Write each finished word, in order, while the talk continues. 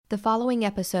The following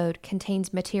episode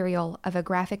contains material of a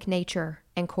graphic nature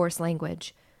and coarse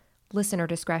language. Listener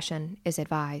discretion is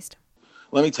advised.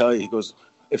 Let me tell you, he goes,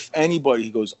 if anybody, he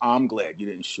goes, I'm glad you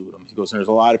didn't shoot him. He goes, there's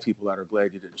a lot of people that are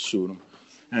glad you didn't shoot him.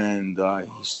 And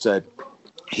he said,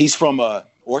 he's from a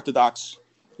Orthodox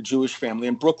Jewish family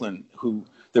in Brooklyn who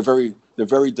they're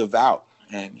very devout.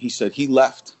 And he said he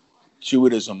left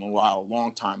Judaism a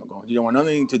long time ago. He don't want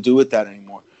nothing to do with that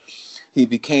anymore. He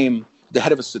became the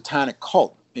head of a satanic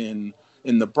cult in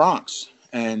the Bronx.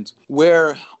 And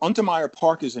where Untermeyer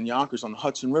Park is in Yonkers on the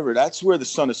Hudson River, that's where the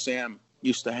Son of Sam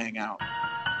used to hang out.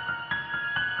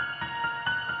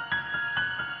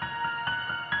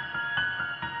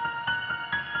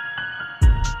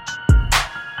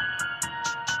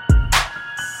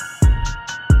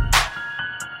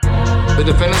 The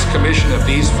defendant's commission of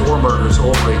these 4 murders over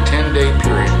a 10-day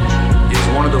period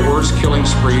is one of the worst killing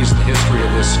sprees in the history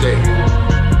of this state.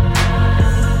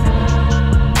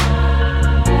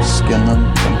 Skin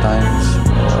them sometimes,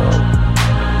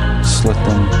 slit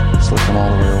them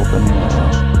all the way open.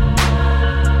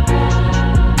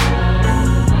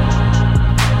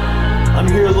 I'm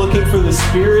here looking for the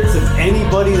spirits of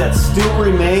anybody that still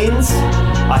remains.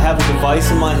 I have a device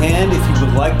in my hand. If you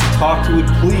would like to talk to it,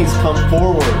 please come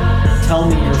forward. Tell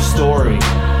me your story.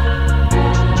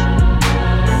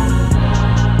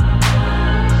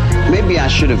 Maybe I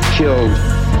should have killed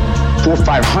 400 or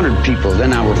 500 people,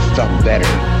 then I would have felt better.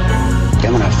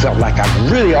 Then when I felt like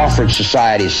I really offered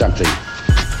society something.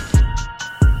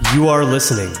 You are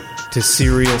listening to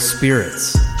Serial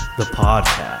Spirits, the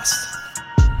podcast.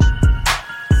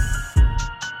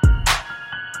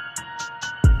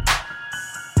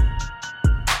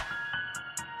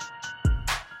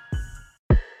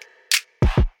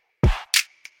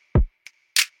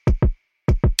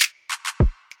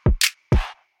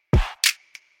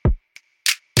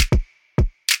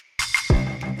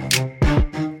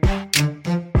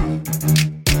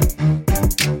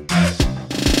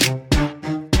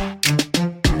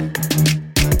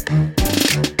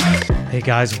 Hey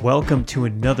guys, welcome to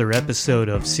another episode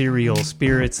of Serial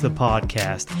Spirits, the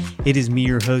podcast. It is me,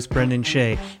 your host, Brendan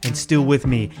Shea, and still with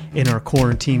me in our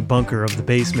quarantine bunker of the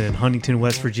basement in Huntington,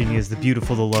 West Virginia is the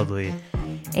beautiful, the lovely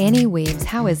Annie Weaves,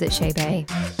 how is it, Shea Bay?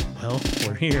 Well,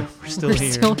 we're here. We're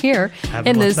still here Haven't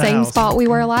in the left same house. spot we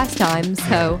were last time.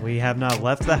 So We have not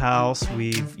left the house.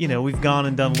 We've gone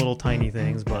and done little tiny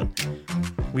things, but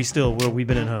we've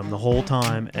been at home the whole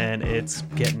time, and it's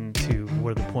getting to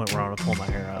where the point where I want to pull my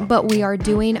hair out. But we are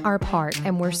doing our part,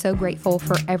 and we're so grateful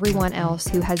for everyone else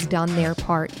who has done their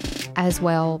part as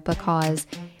well, because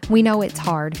we know it's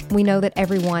hard. We know that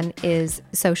everyone is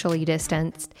socially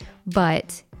distanced,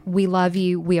 but we love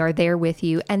you. We are there with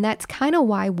you. And that's kind of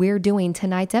why we're doing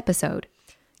tonight's episode.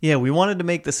 Yeah, we wanted to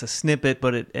make this a snippet,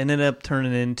 but it ended up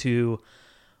turning into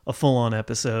a full-on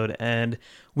episode. And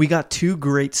we got 2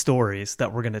 great stories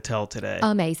that we're going to tell today.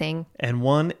 Amazing. And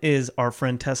one is our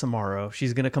friend Tessa Morrow.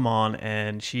 She's going to come on,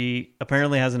 and she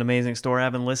apparently has an amazing story. I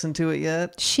haven't listened to it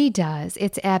yet. She does.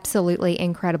 It's absolutely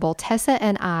incredible. Tessa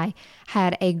and I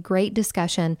had a great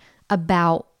discussion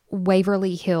about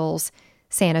Waverly Hills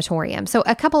Sanatorium. So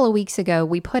a couple of weeks ago,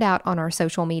 we put out on our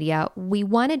social media, we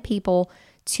wanted people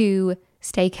to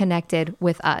stay connected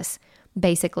with us,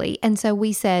 basically. And so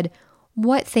we said,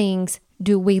 what things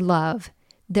do we love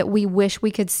that we wish we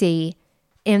could see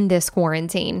in this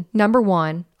quarantine? Number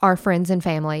 1, our friends and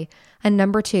family. And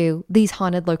number 2, these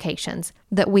haunted locations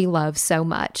that we love so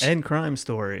much. And crime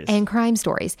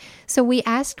stories. So we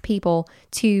asked people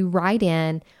to write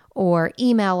in or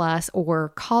email us or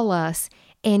call us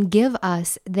and give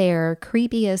us their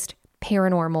creepiest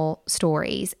paranormal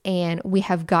stories. And we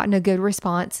have gotten a good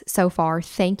response so far.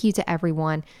 Thank you to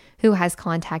everyone who has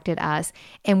contacted us.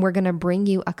 And we're going to bring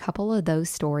you a couple of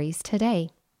those stories today.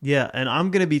 Yeah, and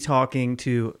I'm going to be talking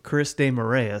to Chris De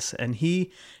Moraes, and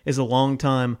he is a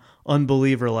longtime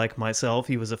unbeliever like myself.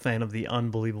 He was a fan of the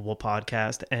Unbelievable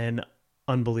podcast and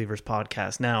Unbelievers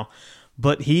podcast now.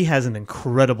 But he has an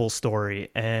incredible story,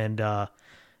 and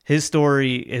his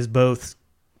story is both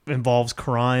involves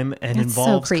crime and That's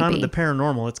involves so kind of creepy. the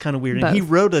paranormal. It's kind of weird. Both. And he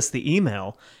wrote us the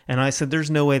email, and I said, there's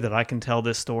no way that I can tell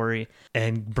this story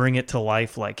and bring it to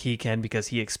life like he can because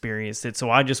he experienced it.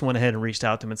 So I just went ahead and reached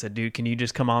out to him and said, dude, can you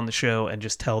just come on the show and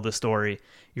just tell the story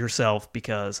yourself,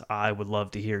 because I would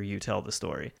love to hear you tell the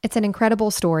story. It's an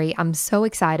incredible story. I'm so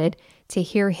excited to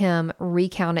hear him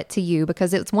recount it to you,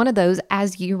 because it's one of those,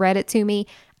 as you read it to me,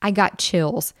 I got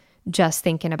chills just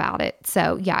thinking about it.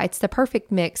 So yeah, it's the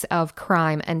perfect mix of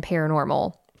crime and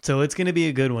paranormal. So it's going to be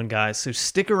a good one, guys. So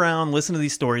stick around, listen to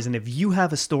these stories, and if you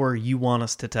have a story you want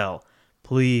us to tell,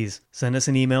 please send us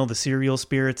an email,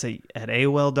 theserialspirits at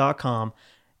AOL.com,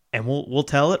 and we'll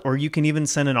tell it, or you can even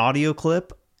send an audio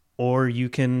clip, or you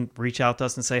can reach out to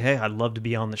us and say, hey, I'd love to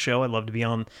be on the show. I'd love to be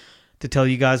on to tell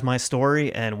you guys my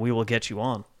story, and we will get you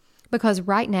on. Because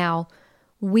right now,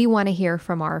 we want to hear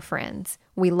from our friends.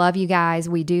 We love you guys.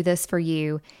 We do this for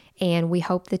you, and we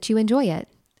hope that you enjoy it.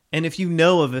 And if you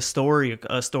know of a story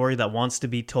that wants to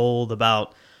be told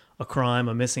about a crime,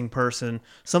 a missing person,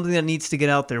 something that needs to get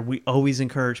out there, we always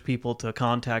encourage people to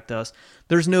contact us.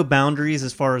 There's no boundaries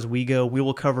as far as we go. We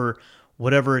will cover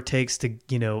whatever it takes to,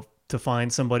 to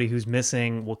find somebody who's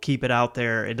missing. We'll keep it out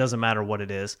there. It doesn't matter what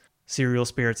it is.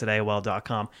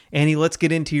 serialspirits@AOL.com. Annie, let's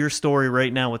get into your story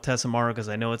right now with Tessa Morrow, because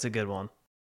I know it's a good one.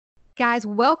 Guys,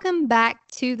 welcome back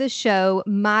to the show.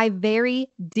 My very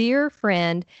dear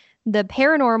friend, the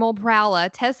paranormal prowler,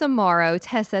 Tessa Morrow.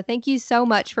 Tessa, thank you so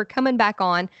much for coming back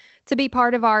on to be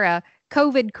part of our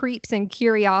COVID Creeps and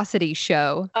Curiosities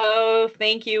show. Oh,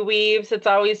 thank you, Weaves. It's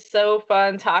always so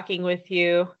fun talking with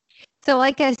you. So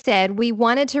like I said, we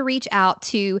wanted to reach out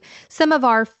to some of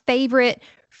our favorite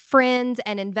friends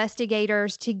and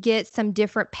investigators to get some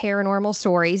different paranormal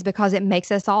stories, because it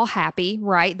makes us all happy,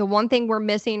 right? The one thing we're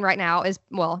missing right now is,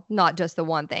 well, not just the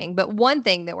one thing, but one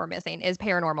thing that we're missing is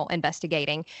paranormal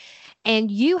investigating.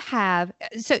 And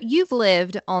you've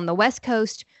lived on the West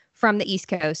Coast from the East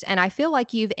Coast, and I feel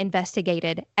like you've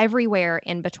investigated everywhere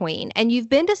in between. And you've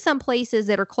been to some places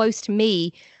that are close to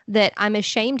me that I'm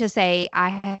ashamed to say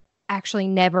I have actually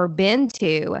never been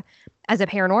to as a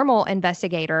paranormal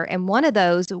investigator. And one of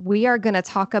those we are going to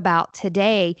talk about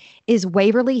today is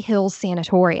Waverly Hills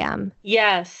Sanatorium.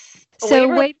 Yes. So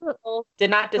Waverly Hills did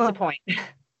not disappoint.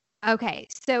 Okay.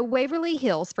 So Waverly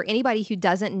Hills, for anybody who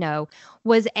doesn't know,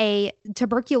 was a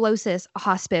tuberculosis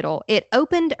hospital. It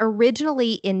opened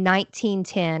originally in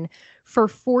 1910 for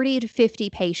 40 to 50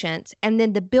 patients. And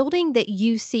then the building that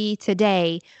you see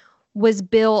today was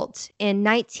built in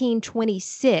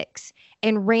 1926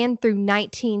 and ran through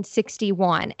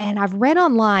 1961. And I've read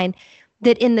online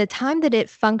that in the time that it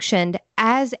functioned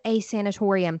as a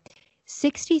sanatorium,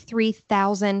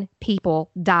 63,000 people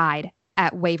died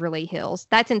at Waverly Hills.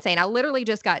 That's insane. I literally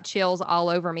just got chills all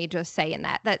over me just saying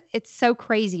that. That it's so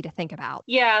crazy to think about.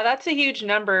 Yeah, that's a huge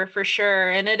number for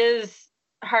sure. And it is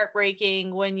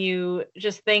heartbreaking when you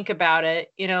just think about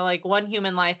it. Like one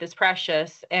human life is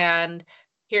precious. And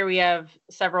here we have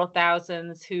several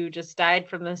thousands who just died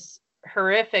from this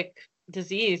horrific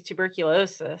disease,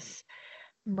 tuberculosis.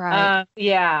 Right.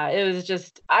 Yeah, it was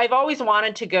just, I've always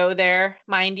wanted to go there.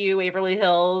 Mind you, Waverly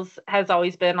Hills has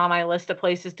always been on my list of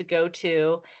places to go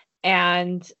to.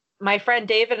 And my friend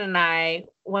David and I,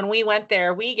 when we went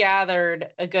there, we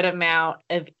gathered a good amount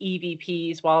of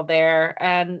EVPs while there.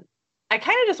 And I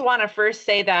kind of just want to first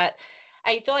say that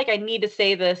I feel like I need to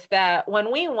say this, that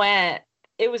when we went,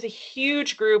 it was a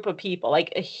huge group of people,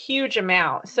 like a huge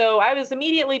amount. So I was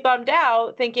immediately bummed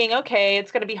out thinking, okay,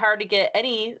 it's going to be hard to get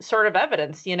any sort of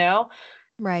evidence,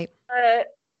 Right.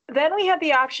 Then we had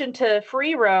the option to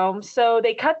free roam. So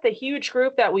they cut the huge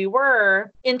group that we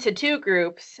were into two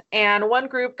groups. And one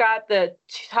group got the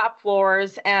top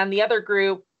floors and the other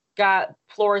group got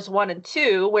floors 1 and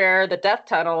 2, where the death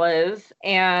tunnel is,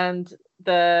 and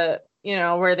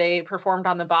where they performed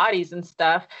on the bodies and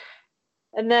stuff.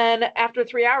 And then after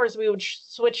 3 hours, we would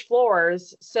switch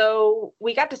floors. So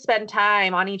we got to spend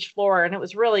time on each floor, and it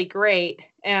was really great.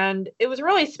 And it was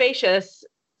really spacious,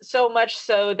 so much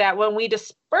so that when we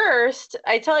dispersed,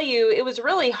 I tell you, it was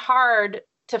really hard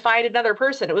to find another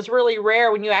person. It was really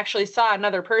rare when you actually saw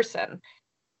another person.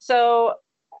 So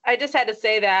I just had to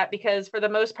say that, because for the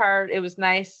most part, it was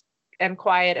nice and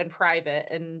quiet and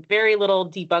private, and very little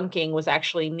debunking was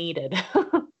actually needed.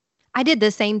 I did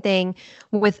the same thing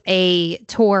with a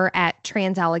tour at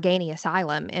Trans-Allegheny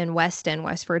Asylum in Weston,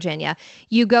 West Virginia.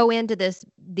 You go into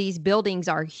these buildings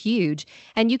are huge,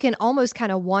 and you can almost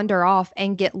kind of wander off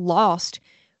and get lost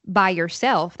by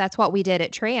yourself. That's what we did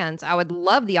at Trans. I would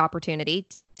love the opportunity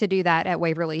to do that at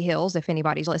Waverly Hills if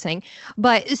anybody's listening.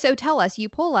 But so tell us, you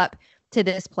pull up to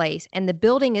this place and the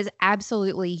building is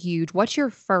absolutely huge. What's your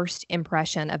first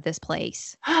impression of this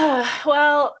place?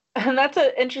 Well, that's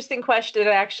an interesting question,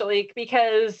 actually,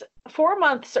 because 4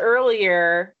 months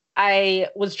earlier, I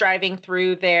was driving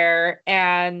through there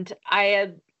and I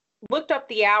had looked up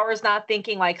the hours, not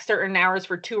thinking like certain hours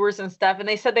for tours and stuff, and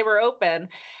they said they were open.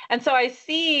 And so I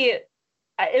see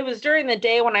it was during the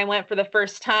day when I went for the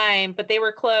first time, but they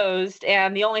were closed.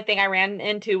 And the only thing I ran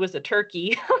into was a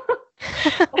turkey.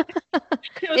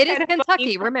 It is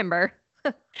Kentucky, remember.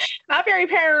 Not very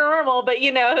paranormal, but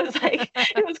it was like,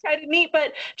 it was kind of neat.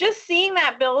 But just seeing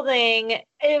that building,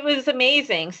 it was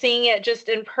amazing. Seeing it just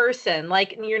in person,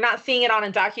 like you're not seeing it on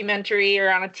a documentary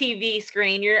or on a TV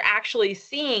screen, you're actually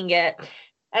seeing it.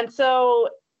 And so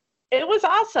it was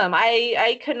awesome.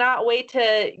 I could not wait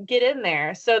to get in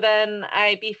there. So then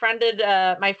I befriended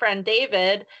my friend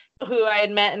David, who I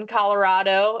had met in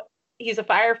Colorado. He's a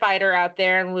firefighter out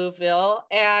there in Louisville.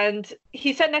 And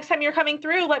he said, next time you're coming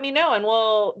through, let me know and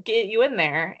we'll get you in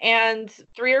there. And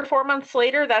 3 or 4 months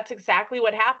later, that's exactly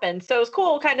what happened. So it was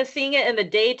cool kind of seeing it in the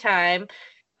daytime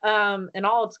in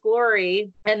all its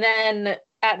glory. And then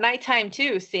at nighttime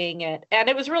too, seeing it. And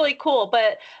it was really cool.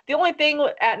 But the only thing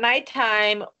at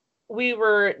nighttime, we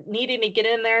were needing to get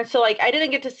in there. So like, I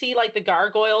didn't get to see like the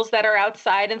gargoyles that are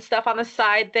outside and stuff on the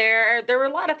side there. There were a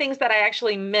lot of things that I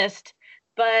actually missed,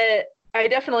 but I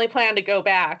definitely plan to go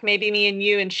back. Maybe me and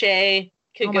you and Shay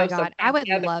could Oh go my God. sometime I would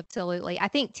together. love absolutely. I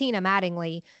think Tina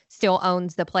Mattingly still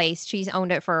owns the place. She's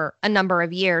owned it for a number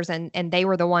of years, and they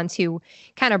were the ones who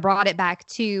kind of brought it back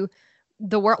to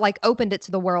the world, like opened it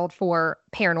to the world for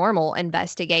paranormal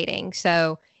investigating.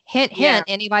 So hint, Yeah. hint,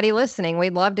 anybody listening,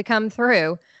 we'd love to come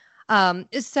through.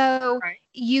 So Right.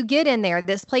 you get in there.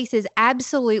 This place is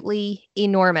absolutely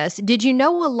enormous. Did you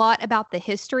know a lot about the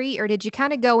history, or did you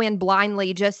kind of go in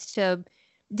blindly just to,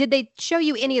 did they show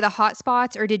you any of the hot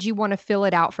spots, or did you want to fill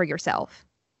it out for yourself?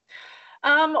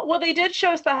 Well, they did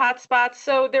show us the hot spots.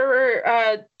 So there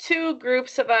were 2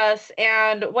 groups of us,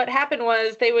 and what happened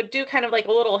was they would do kind of like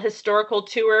a little historical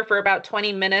tour for about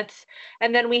 20 minutes,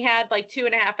 and then we had like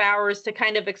 2.5 hours to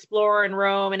kind of explore and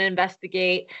roam and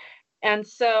investigate. And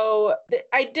so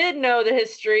I did know the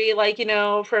history, like,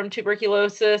 from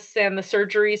tuberculosis and the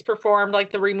surgeries performed,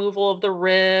 like the removal of the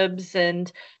ribs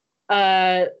and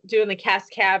doing the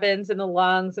cast cabins in the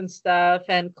lungs and stuff,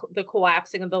 and the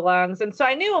collapsing of the lungs. And so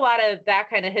I knew a lot of that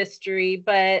kind of history,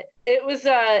 but it was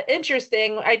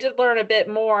interesting. I did learn a bit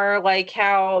more, like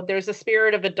how there's a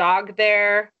spirit of a dog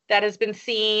there that has been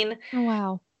seen. Oh,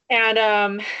 wow.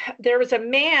 And there was a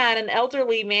man, an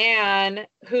elderly man,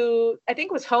 who I think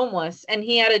was homeless, and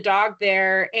he had a dog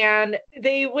there. And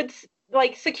they would,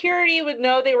 like, security would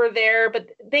know they were there, but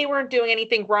they weren't doing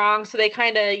anything wrong. So they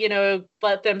kind of,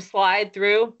 let them slide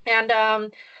through.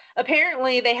 And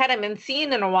apparently they hadn't been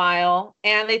seen in a while.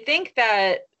 And they think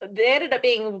that they ended up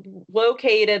being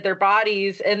located, their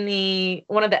bodies, in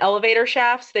one of the elevator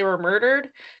shafts. They were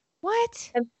murdered. What?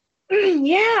 And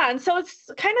yeah. And so it's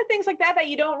kind of things like that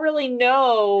you don't really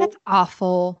know. That's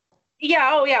awful.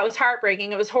 Yeah. Oh, yeah. It was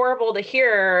heartbreaking. It was horrible to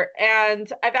hear.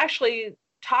 And I've actually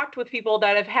talked with people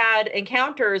that have had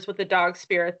encounters with the dog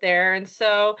spirit there. And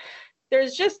so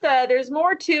there's just there's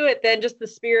more to it than just the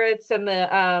spirits and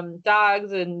the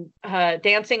dogs and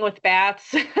dancing with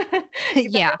bats. You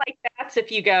Yeah. better like bats if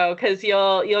you go, because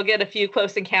you'll get a few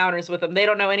close encounters with them. They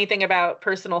don't know anything about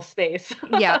personal space.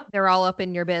 Yeah. They're all up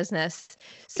in your business.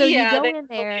 So Yeah, you go they in really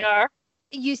there, are.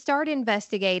 you start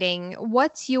investigating.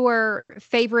 What's your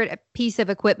favorite piece of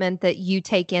equipment that you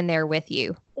take in there with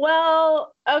you?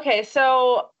 Well, okay,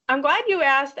 so I'm glad you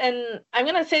asked, and I'm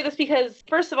going to say this because,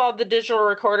 first of all, the digital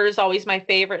recorder is always my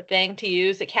favorite thing to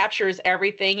use. It captures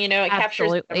everything, it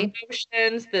captures the Absolutely.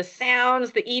 emotions, the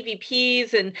sounds, the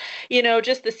EVPs, and,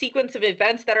 just the sequence of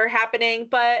events that are happening.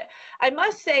 But I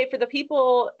must say, for the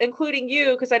people, including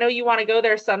you, because I know you want to go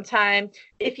there sometime,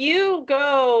 if you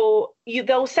go,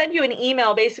 they'll send you an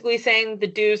email basically saying the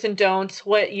do's and don'ts,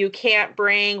 what you can't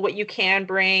bring, what you can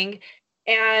bring.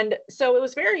 And so it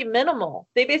was very minimal.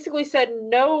 They basically said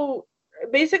no.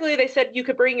 Basically, they said you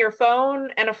could bring your phone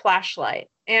and a flashlight.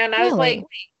 And I was like, Really?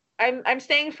 wait, I'm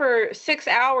staying for 6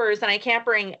 hours and I can't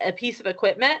bring a piece of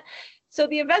equipment. So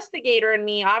the investigator and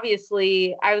me,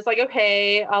 obviously, I was like,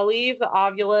 okay, I'll leave the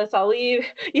ovulus. I'll leave,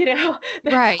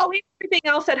 Right. I'll leave everything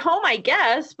else at home, I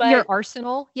guess. But Your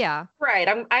arsenal? Yeah. right,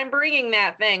 I'm bringing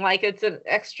that thing like it's an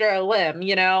extra limb.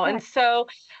 And Right. so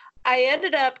I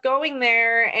ended up going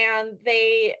there, and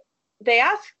they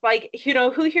asked, like,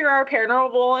 who here are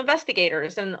paranormal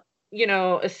investigators? And,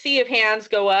 a sea of hands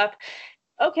go up.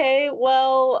 Okay,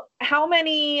 well, how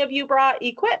many of you brought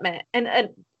equipment? And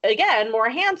again, more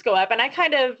hands go up. And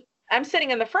I'm sitting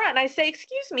in the front, and I say,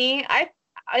 excuse me,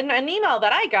 in an email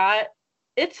that I got,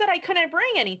 it said I couldn't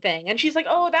bring anything. And she's like,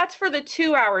 oh, that's for the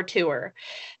 2-hour tour.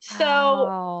 So,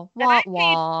 Oh, and I wah,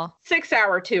 paid wah.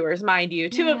 6-hour tours, mind you,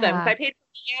 2 of them, because Yeah. I paid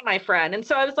for me and my friend. And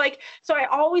so I was like, so I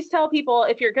always tell people,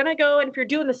 if you're going to go and if you're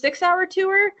doing the 6-hour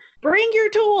tour, bring your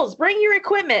tools, bring your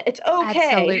equipment. It's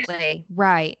okay. Absolutely.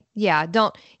 Right. Yeah.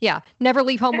 Never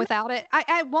leave home without it.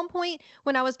 At one point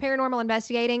when I was paranormal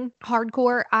investigating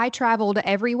hardcore, I traveled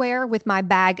everywhere with my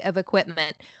bag of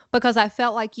equipment because I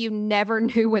felt like you never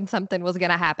knew when something was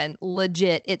going to happen.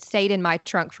 Legit. It stayed in my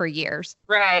trunk for years.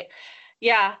 Right.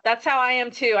 Yeah, that's how I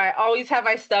am too. I always have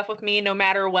my stuff with me no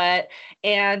matter what.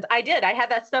 And I did. I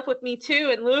had that stuff with me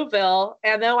too in Louisville.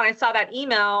 And then when I saw that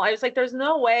email, I was like, there's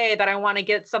no way that I want to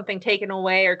get something taken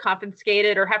away or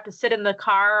confiscated or have to sit in the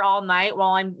car all night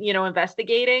while I'm,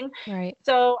 investigating. Right.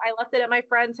 So I left it at my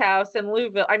friend's house in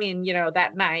Louisville. I mean,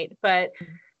 that night. But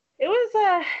it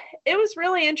was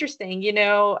really interesting,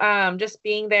 just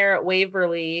being there at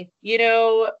Waverly.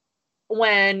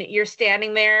 When you're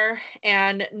standing there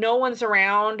and no one's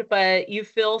around, but you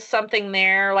feel something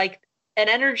there, like an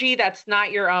energy that's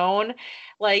not your own.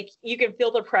 Like you can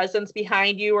feel the presence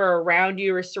behind you or around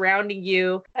you or surrounding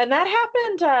you. And that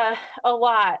happened a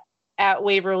lot at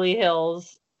Waverly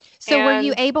Hills. So were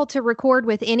you able to record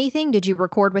with anything? Did you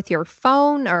record with your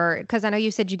phone, or because I know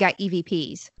you said you got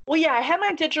EVPs? Well, yeah, I had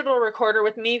my digital recorder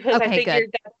with me because I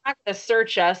figured that's not going to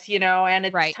search us, and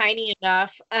it's tiny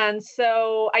enough. And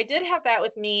so I did have that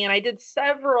with me, and I did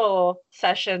several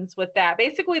sessions with that.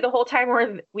 Basically, the whole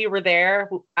time we were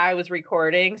there, I was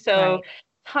recording. So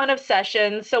ton of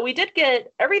sessions. So we did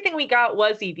get, everything we got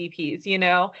was EVPs,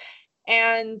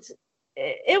 and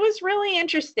it was really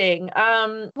interesting.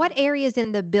 What areas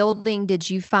in the building did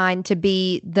you find to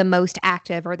be the most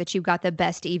active, or that you got the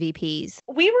best EVPs?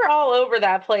 We were all over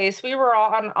that place. We were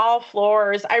on all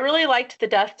floors. I really liked the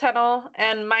death tunnel.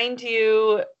 And mind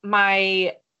you,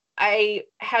 I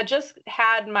had just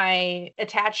had my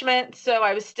attachment, so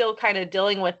I was still kind of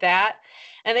dealing with that.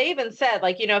 And they even said,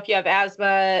 like, if you have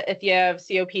asthma, if you have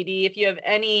COPD, if you have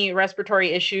any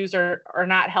respiratory issues or are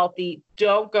not healthy,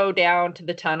 don't go down to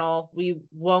the tunnel. We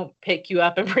won't pick you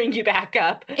up and bring you back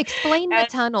up. Explain the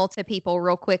tunnel to people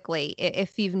real quickly,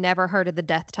 if you've never heard of the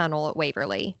death tunnel at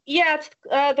Waverly. Yeah, it's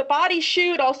the body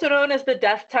chute, also known as the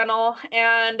death tunnel.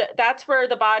 And that's where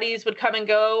the bodies would come and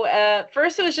go.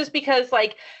 First, it was just because,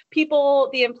 like,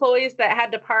 the employees that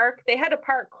had to park, they had to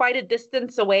park quite a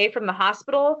distance away from the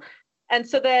hospital. And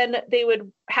so then they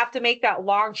would have to make that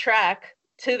long trek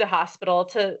to the hospital,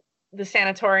 to the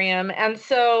sanatorium. And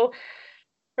so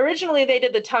originally they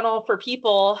did the tunnel for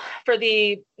people, for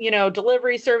the,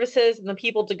 delivery services and the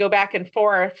people to go back and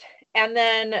forth. And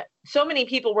then so many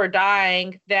people were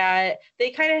dying that they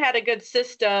kind of had a good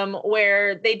system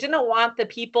where they didn't want the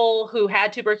people who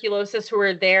had tuberculosis who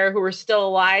were there, who were still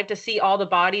alive, to see all the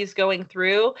bodies going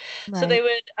through. Right. So they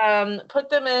would put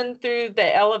them in through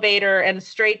the elevator and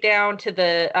straight down to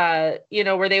the,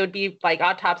 where they would be like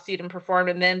autopsied and performed.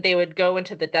 And then they would go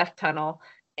into the death tunnel.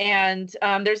 And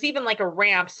there's even like a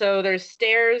ramp. So there's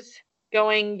stairs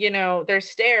going, there's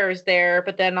stairs there,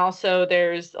 but then also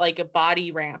there's like a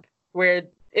body ramp where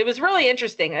it was really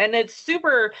interesting. And it's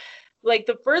super, like,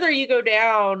 the further you go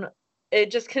down, it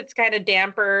just gets kind of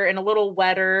damper and a little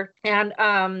wetter. And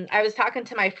I was talking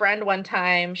to my friend one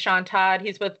time, Sean Todd,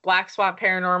 he's with Black Swamp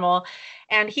Paranormal.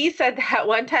 And he said that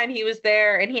one time he was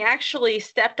there and he actually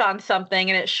stepped on something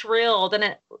and it shrilled,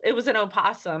 and it was an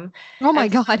opossum. Oh my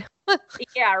God.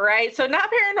 Yeah, right. So not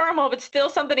paranormal, but still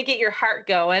something to get your heart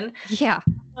going. Yeah.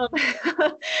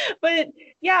 But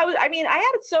yeah, I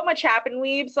had so much happen,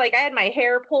 Weebs. Like, I had my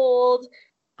hair pulled.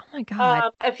 Oh my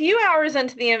God. A few hours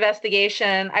into the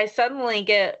investigation, I suddenly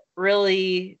get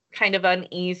really kind of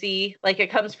uneasy. Like,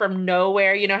 it comes from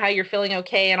nowhere. You know how you're feeling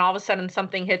okay and all of a sudden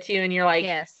something hits you and you're like,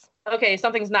 yes, okay,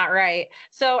 something's not right.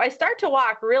 So I start to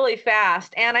walk really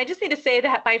fast. And I just need to say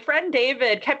that my friend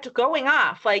David kept going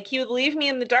off. Like, he would leave me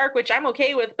in the dark, which I'm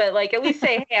okay with, but like, at least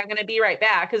say, hey, I'm going to be right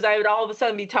back. Because I would all of a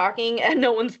sudden be talking and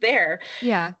no one's there.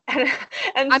 Yeah. And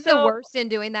I'm the worst in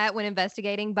doing that when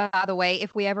investigating. By the way,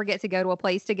 if we ever get to go to a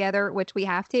place together, which we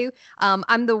have to,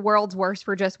 I'm the world's worst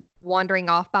for just wandering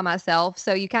off by myself.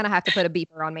 So you kind of have to put a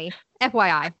beeper on me.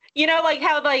 FYI. Like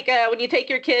how, like, when you take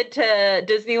your kid to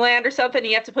Disneyland or something,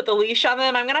 you have to put the leash on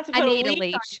them. I'm going to have to put a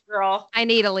leash on you, girl. I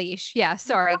need a leash. Yeah,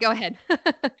 sorry. Go ahead.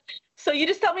 So you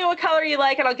just tell me what color you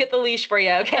like and I'll get the leash for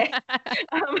you, okay?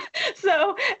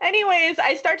 So anyways,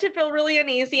 I start to feel really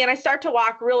uneasy and I start to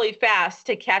walk really fast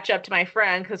to catch up to my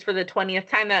friend, because for the 20th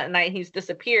time that night, he's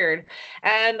disappeared.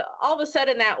 And all of a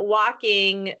sudden that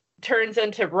walking turns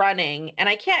into running, and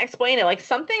I can't explain it. Like,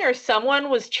 something or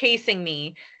someone was chasing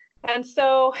me. And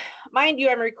so, mind you,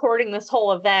 I'm recording this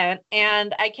whole event,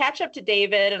 and I catch up to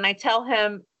David and I tell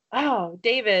him, oh,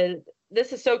 David,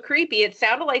 this is so creepy. It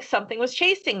sounded like something was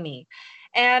chasing me.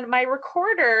 And my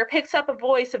recorder picks up a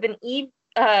voice of an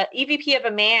EVP of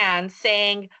a man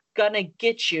saying, gonna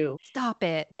get you. Stop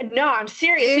it. No, I'm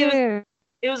serious.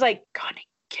 It was like, gonna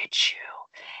get you.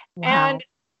 Wow. And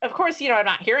of course, I'm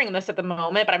not hearing this at the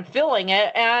moment, but I'm feeling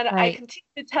it. And I continue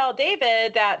to tell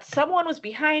David that someone was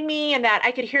behind me and that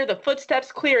I could hear the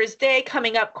footsteps clear as day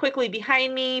coming up quickly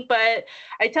behind me. But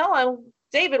I tell him,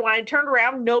 David, when I turned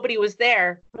around, nobody was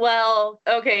there. Well,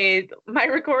 okay, my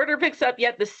recorder picks up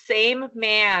yet the same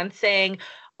man saying,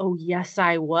 "Oh, yes,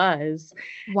 I was."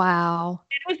 Wow.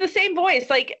 It was the same voice.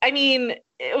 Like, I mean,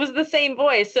 it was the same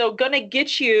voice. So, gonna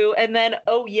get you. And then,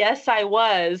 "Oh, yes, I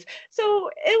was." So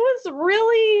it was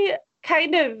really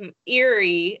kind of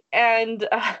eerie. And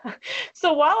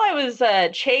so while I was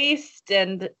chased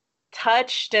and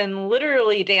touched and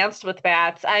literally danced with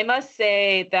bats, I must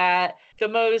say that the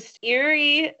most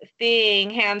eerie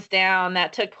thing, hands down,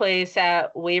 that took place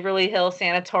at Waverly Hill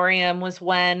Sanatorium was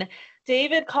when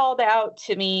David called out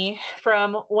to me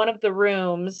from one of the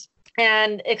rooms,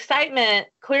 and excitement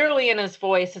clearly in his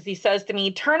voice as he says to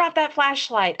me, "Turn off that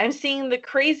flashlight. I'm seeing the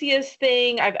craziest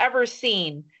thing I've ever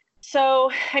seen."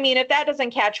 So, I mean, if that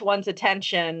doesn't catch one's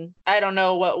attention, I don't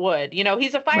know what would. You know,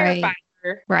 he's a firefighter.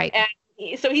 Right. And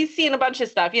so he's seen a bunch of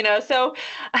stuff, you know. So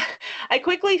I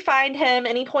quickly find him,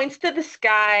 and he points to the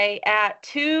sky at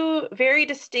two very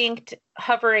distinct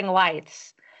hovering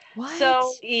lights. What?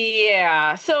 So,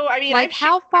 yeah. So, I mean, like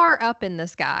how far up in the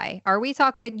sky? Are we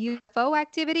talking UFO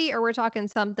activity, or we're talking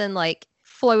something like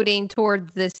floating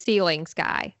towards the ceiling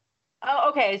sky? Oh,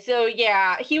 okay. So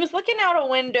yeah, he was looking out a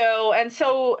window, and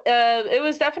so it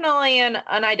was definitely an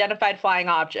unidentified flying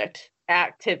object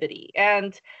activity,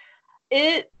 and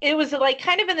it was like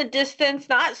kind of in the distance,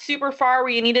 not super far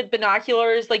where you needed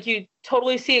binoculars, like you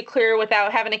totally see it clear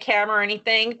without having a camera or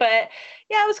anything. But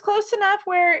yeah, it was close enough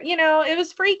where, you know, it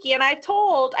was freaky. And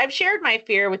I've shared my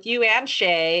fear with you and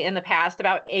Shay in the past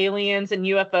about aliens and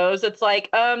UFOs. It's like,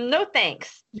 no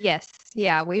thanks. Yes.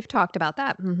 Yeah, we've talked about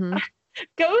that. Mm-hmm.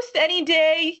 Ghost any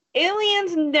day,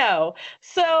 aliens, no.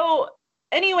 So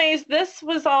anyways, this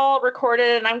was all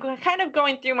recorded, and I'm kind of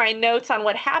going through my notes on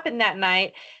what happened that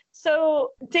night.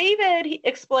 So David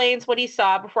explains what he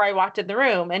saw before I walked in the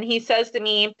room. And he says to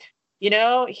me, "You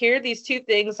know, here these two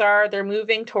things are, they're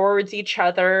moving towards each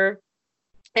other.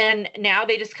 And now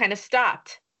they just kind of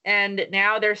stopped. And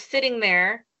now they're sitting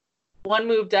there. One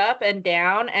moved up and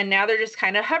down, and now they're just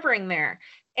kind of hovering there."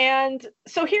 And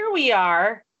so here we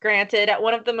are, granted, at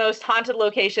one of the most haunted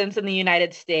locations in the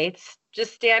United States,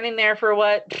 just standing there for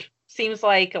what seems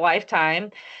like a lifetime,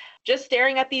 just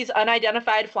staring at these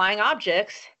unidentified flying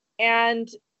objects. And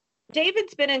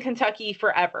David's been in Kentucky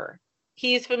forever.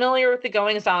 He's familiar with the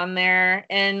goings on there.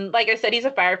 And like I said, he's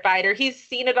a firefighter. He's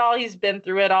seen it all. He's been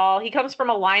through it all. He comes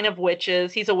from a line of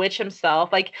witches. He's a witch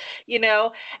himself, like, you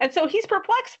know. And so he's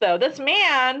perplexed, though. This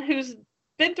man who's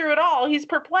been through it all, he's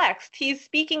perplexed. He's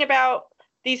speaking about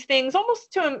these things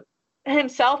almost to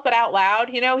himself, but out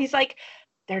loud. You know, he's like,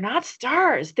 "They're not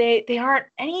stars. They aren't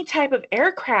any type of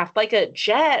aircraft like a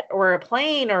jet or a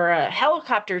plane or a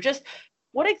helicopter. Just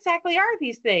what exactly are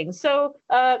these things?" So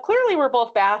clearly we're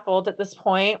both baffled at this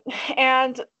point.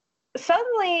 And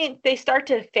suddenly they start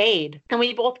to fade, and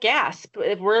we both gasp.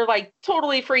 We're like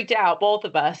totally freaked out, both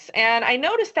of us. And I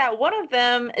noticed that one of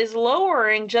them is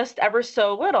lowering just ever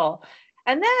so little.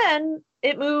 And then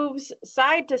it moves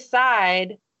side to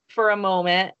side for a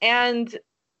moment. And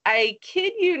I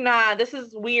kid you not, this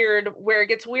is weird where it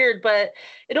gets weird, but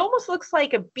it almost looks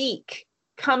like a beak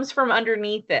comes from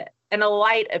underneath it and a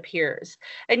light appears.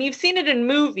 And you've seen it in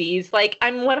movies. Like,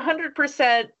 I'm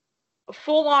 100%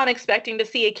 full on expecting to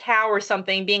see a cow or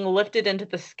something being lifted into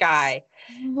the sky.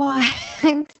 What?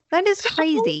 That is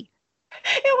crazy.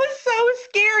 It was so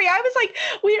scary. I was like,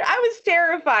 I was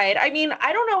terrified. I mean,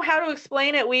 I don't know how to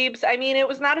explain it, Weebs. I mean, it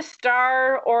was not a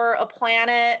star or a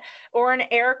planet or an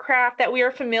aircraft that we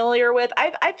are familiar with.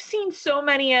 I've seen so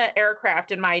many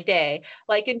aircraft in my day.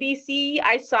 Like in DC,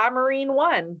 I saw Marine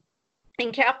One.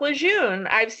 In Cap Lejeune,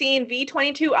 I've seen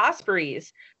V-22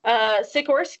 Ospreys,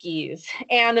 Sikorskis,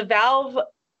 and the Valve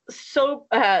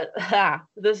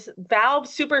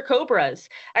Super Cobras.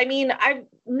 I mean, I've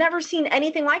never seen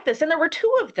anything like this, and there were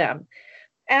two of them.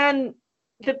 And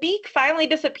the beak finally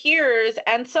disappears,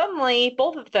 and suddenly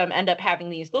both of them end up having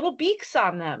these little beaks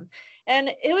on them.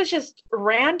 And it was just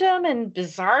random and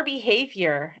bizarre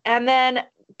behavior. And then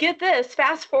get this,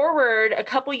 fast forward a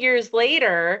couple years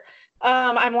later,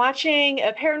 I'm watching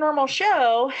a paranormal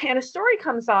show, and a story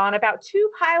comes on about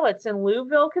two pilots in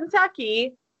Louisville,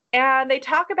 Kentucky, and they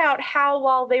talk about how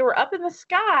while they were up in the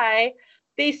sky,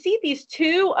 they see these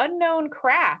two unknown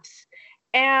crafts,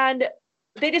 and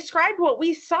they described what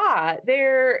we saw.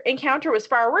 Their encounter was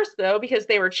far worse, though, because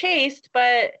they were chased,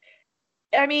 but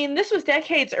I mean, this was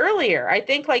decades earlier, I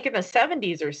think like in the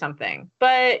 70s or something,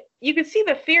 but you could see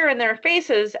the fear in their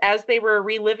faces as they were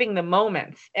reliving the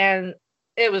moments, and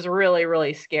it was really,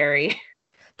 really scary.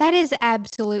 That is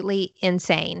absolutely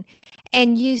insane.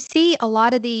 And you see a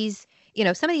lot of these, you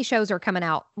know, some of these shows are coming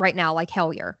out right now, like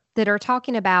Hellier, that are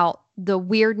talking about the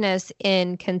weirdness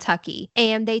in Kentucky,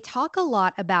 and they talk a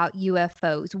lot about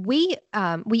UFOs. We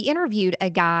interviewed a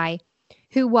guy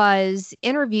who was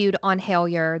interviewed on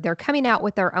Hellier. They're coming out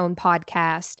with their own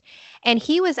podcast, and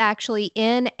he was actually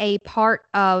in a part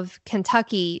of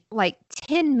Kentucky like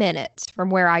 10 minutes from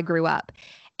where I grew up.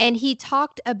 And he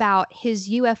talked about his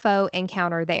UFO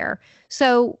encounter there.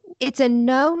 So it's a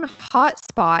known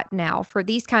hotspot now for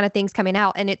these kind of things coming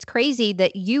out. And it's crazy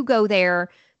that you go there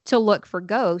to look for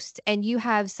ghosts and you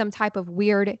have some type of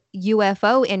weird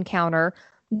UFO encounter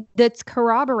that's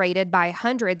corroborated by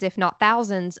hundreds, if not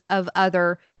thousands, of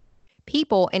other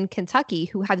people in Kentucky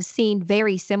who have seen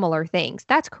very similar things.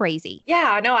 That's crazy.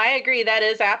 Yeah, no, I agree. That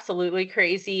is absolutely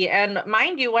crazy. And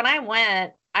mind you, when I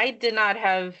went, I did not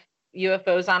have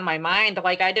UFOs on my mind.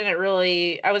 Like I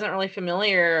wasn't really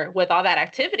familiar with all that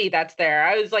activity that's there.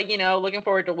 I was like, looking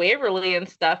forward to Waverly and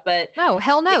stuff, but no,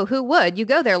 hell no. Who would? You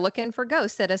go there looking for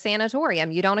ghosts at a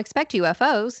sanatorium. You don't expect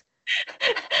UFOs.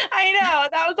 I know.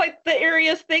 That was like the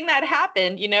eeriest thing that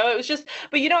happened, it was just,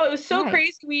 but it was so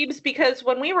crazy, Weebs, because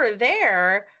when we were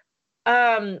there,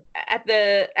 at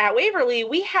Waverly,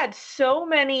 we had so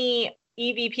many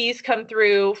EVPs come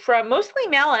through from mostly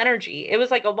male energy. It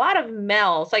was like a lot of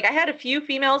males. Like I had a few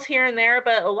females here and there,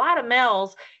 but a lot of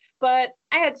males. But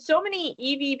I had so many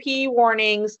EVP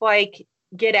warnings, like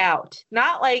get out,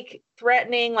 not like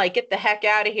threatening, like get the heck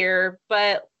out of here,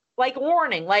 but like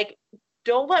warning, like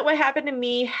don't let what happened to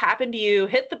me happen to you.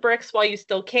 Hit the bricks while you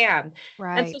still can.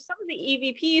 Right. And so some of the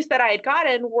EVPs that I had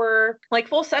gotten were like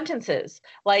full sentences,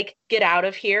 like get out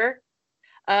of here.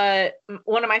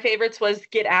 One of my favorites was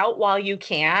get out while you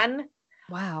can.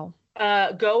 Wow.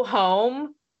 Go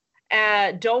home.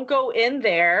 Don't go in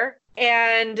there.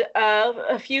 And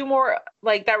a few more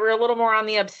like that were a little more on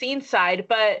the obscene side,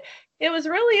 but it was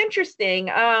really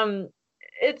interesting.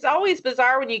 It's always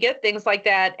bizarre when you get things like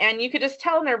that. And you could just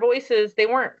tell in their voices, they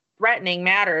weren't threatening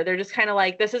matter. They're just kind of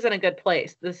like, this isn't a good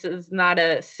place. This is not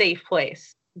a safe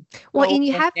place. Well, and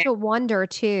you have to wonder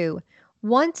too,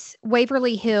 once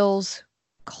Waverly Hills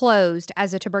closed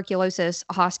as a tuberculosis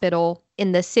hospital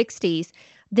in the 60s,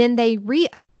 then they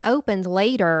reopened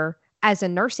later as a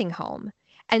nursing home.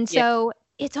 And so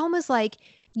it's almost like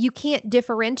you can't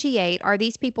differentiate. Are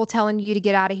these people telling you to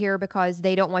get out of here because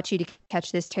they don't want you to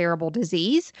catch this terrible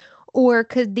disease? Or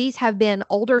could these have been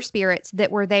older spirits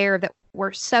that were there that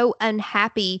were so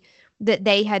unhappy that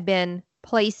they had been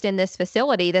placed in this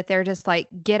facility that they're just like,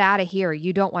 get out of here.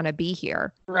 You don't want to be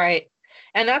here. Right.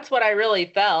 And that's what I really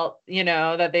felt,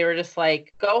 that they were just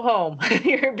like, go home.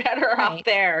 You're better off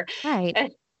there. Right.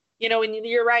 And, when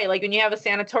you're right, like when you have a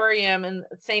sanatorium in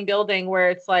the same building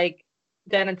where it's like,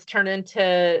 then it's turned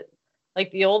into like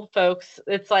the old folks.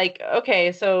 It's like,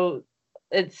 okay, so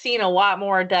it's seen a lot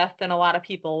more death than a lot of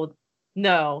people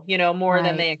know, more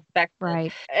than they expected.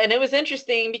 Right. And it was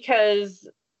interesting because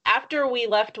after we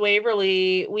left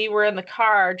Waverly, we were in the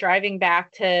car driving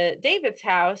back to David's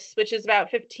house, which is about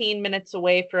 15 minutes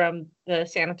away from the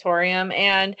sanatorium.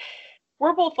 And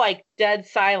we're both like dead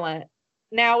silent.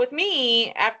 Now with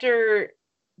me, after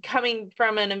coming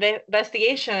from an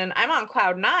investigation, I'm on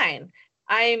cloud 9.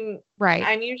 I'm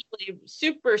usually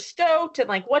super stoked and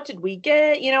like, what did we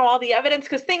get? All the evidence,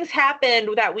 because things happened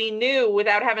that we knew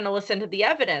without having to listen to the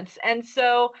evidence. And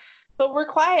so, but we're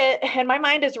quiet and my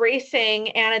mind is racing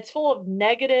and it's full of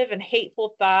negative and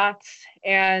hateful thoughts.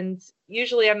 And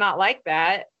usually I'm not like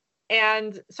that.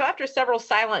 And so after several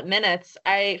silent minutes,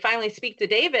 I finally speak to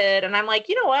David and I'm like,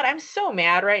 you know what? I'm so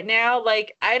mad right now.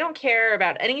 Like, I don't care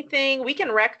about anything. We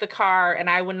can wreck the car and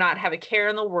I would not have a care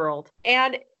in the world.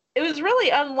 And it was really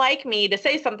unlike me to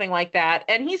say something like that.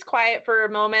 And he's quiet for a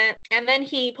moment. And then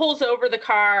he pulls over the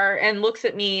car and looks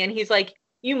at me and he's like,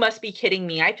 you must be kidding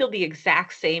me. I feel the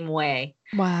exact same way.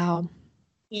 Wow.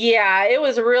 Yeah, it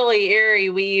was really eerie,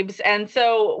 Weebs. And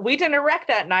so we didn't wreck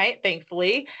that night,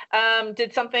 thankfully.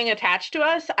 Did something attach to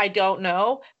us? I don't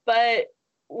know. But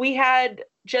we had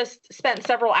just spent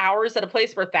several hours at a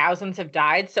place where thousands have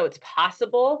died. So it's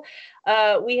possible.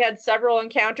 We had several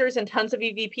encounters and tons of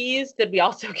EVPs. Did we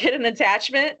also get an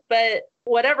attachment? But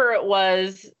whatever it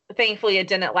was, thankfully it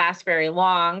didn't last very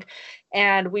long.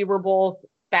 And we were both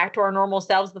back to our normal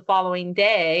selves the following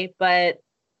day. But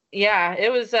yeah,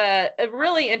 it was a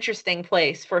really interesting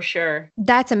place for sure.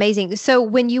 That's amazing. So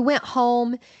when you went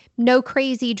home, no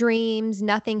crazy dreams,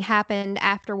 nothing happened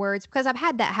afterwards? Because I've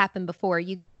had that happen before.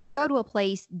 You go to a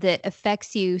place that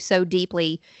affects you so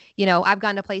deeply. I've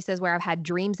gone to places where I've had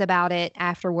dreams about it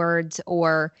afterwards,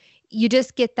 or you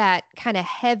just get that kind of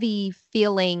heavy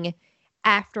feeling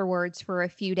afterwards for a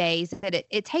few days that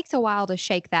it takes a while to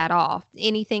shake that off.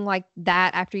 Anything like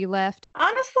that after you left?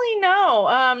 Honestly,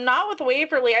 no. Not with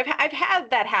Waverly. I've had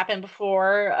that happen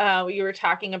before, what you were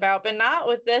talking about, but not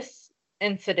with this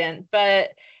incident.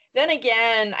 But then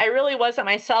again, I really wasn't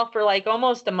myself for like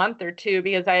almost a month or two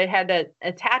because I had an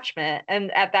attachment.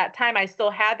 And at that time, I still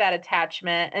had that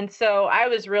attachment. And so I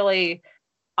was really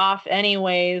off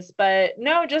anyways. But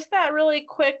no, just that really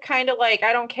quick kind of like,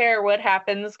 I don't care what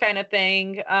happens kind of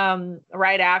thing,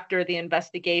 right after the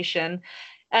investigation.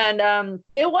 And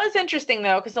it was interesting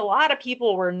though, because a lot of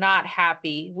people were not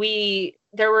happy.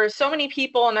 There were so many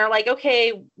people and they're like,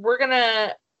 okay, we're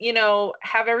gonna,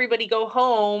 have everybody go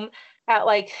home at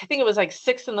like, I think it was like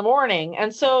 6 a.m.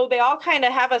 And so they all kind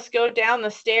of have us go down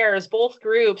the stairs, both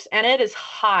groups, and it is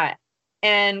hot.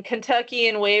 And Kentucky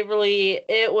and Waverly,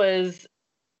 it was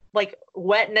like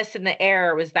wetness in the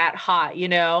air. It was that hot,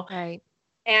 Right.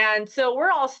 And so we're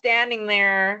all standing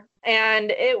there and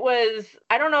it was,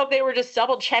 I don't know if they were just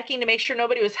double checking to make sure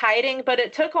nobody was hiding, but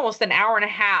it took almost an hour and a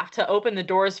half to open the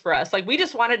doors for us. Like we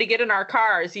just wanted to get in our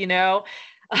cars,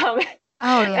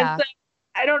 Oh, And yeah. so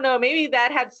I don't know, maybe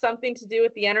that had something to do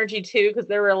with the energy too, because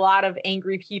there were a lot of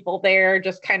angry people there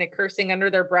just kind of cursing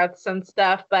under their breaths and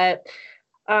stuff. But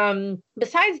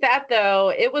besides that,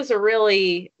 though, it was a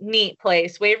really neat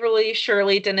place. Waverly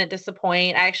surely didn't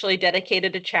disappoint. I actually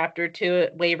dedicated a chapter to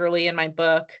it, Waverly, in my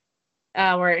book,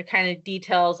 where it kind of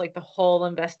details like the whole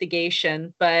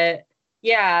investigation. But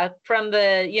yeah, from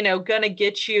the, gonna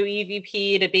get you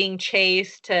EVP to being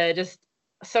chased to just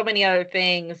so many other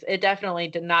things, it definitely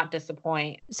did not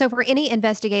disappoint. So for any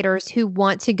investigators who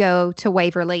want to go to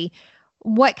Waverly,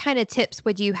 what kind of tips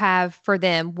would you have for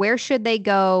them? Where should they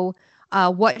go?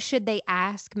 What should they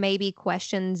ask? Maybe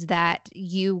questions that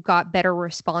you got better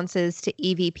responses to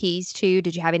EVPs to.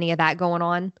 Did you have any of that going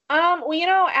on?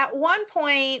 Well, at one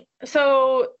point,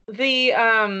 so the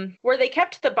where they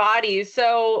kept the bodies,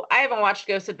 so I haven't watched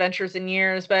Ghost Adventures in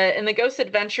years, but in the Ghost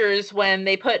Adventures, when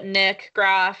they put Nick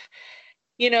Groff,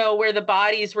 where the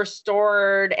bodies were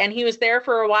stored, and he was there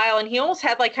for a while, and he almost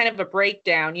had like kind of a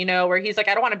breakdown, where he's like,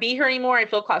 I don't want to be here anymore. I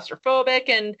feel claustrophobic.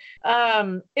 And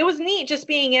it was neat just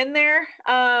being in there.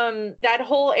 That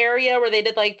whole area where they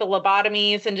did like the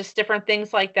lobotomies and just different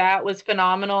things like that was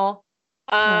phenomenal.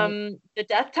 Right. The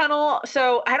death tunnel.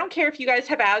 So I don't care if you guys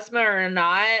have asthma or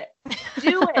not,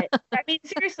 do it. I mean,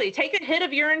 seriously, take a hit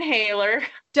of your inhaler.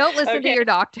 Don't listen to Okay. your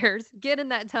doctors. Get in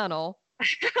that tunnel.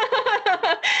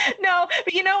 No,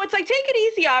 but it's like, take it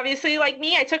easy. Obviously, like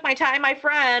me, I took my time. My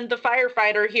friend, the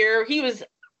firefighter here,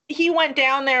 he went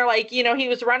down there like, he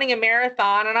was running a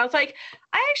marathon, and I was like,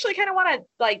 I actually kind of want to,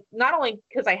 like, not only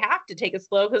because I have to take it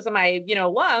slow because of my,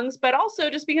 lungs, but also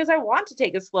just because I want to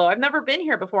take it slow. I've never been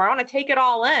here before. I want to take it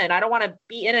all in. I don't want to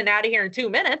be in and out of here in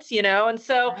 2 minutes, and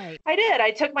so Right. I did.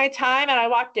 I took my time and I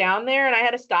walked down there, and I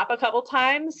had to stop a couple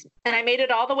times, and I made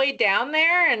it all the way down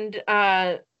there,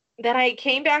 and then I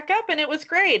came back up, and it was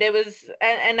great. It was,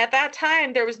 and at that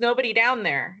time there was nobody down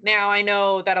there. Now I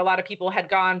know that a lot of people had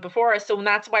gone before us, so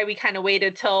that's why we kind of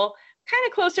waited till kind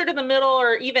of closer to the middle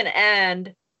or even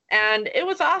end. And it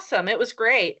was awesome. It was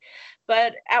great.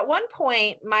 But at one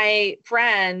point, my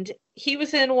friend, he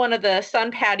was in one of the sun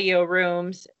patio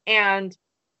rooms, and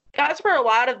that's where a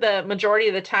lot of the majority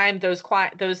of the time those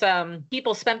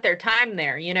people spent their time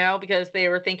there, because they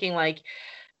were thinking like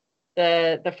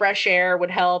the fresh air would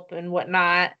help and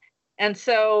whatnot. And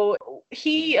so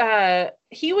he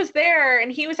was there,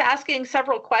 and he was asking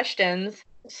several questions.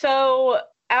 So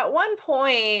at one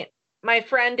point, my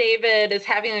friend David is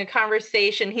having a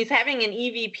conversation. He's having an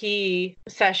EVP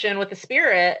session with the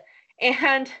spirit,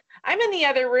 and I'm in the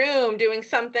other room doing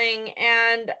something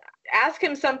and ask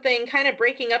him something, kind of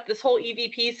breaking up this whole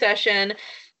EVP session.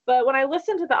 But when I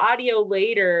listened to the audio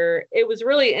later, it was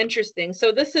really interesting.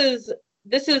 So this is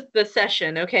the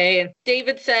session, okay? And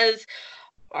David says,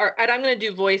 and I'm going to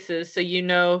do voices so you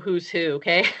know who's who,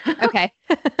 okay? Okay.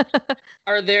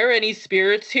 Are there any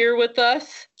spirits here with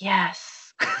us?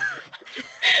 Yes.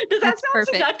 Does that That's sound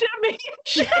perfect. seductive?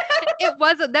 It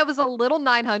wasn't. That was a little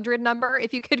 900 number.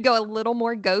 If you could go a little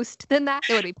more ghost than that,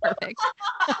 it would be perfect.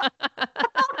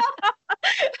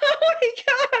 Oh my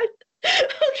God.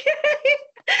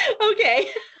 Okay.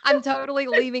 I'm totally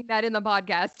leaving that in the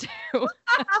podcast too.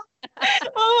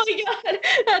 Oh my God.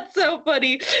 That's so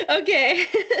funny. Okay.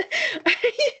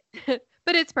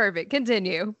 But it's perfect.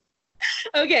 Continue.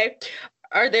 Okay.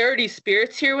 Are there any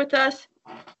spirits here with us?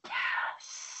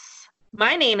 Yes.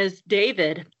 My name is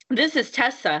David. This is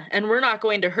Tessa, and we're not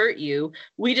going to hurt you.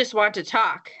 We just want to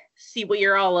talk, see what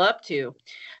you're all up to.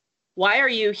 Why are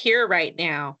you here right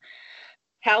now?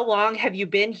 How long have you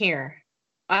been here?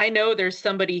 I know there's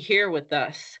somebody here with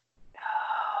us. No.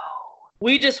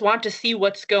 We just want to see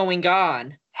what's going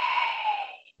on.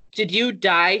 Hey. Did you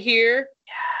die here?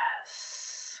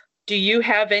 Yes. Do you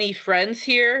have any friends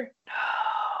here? No.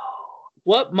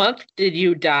 What month did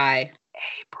you die?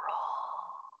 April.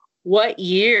 What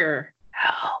year?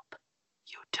 Help.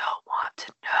 You don't want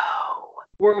to know.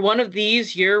 Were one of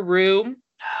these your room?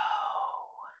 No.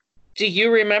 Do you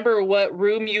remember what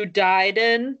room you died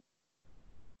in?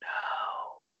 No.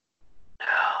 No.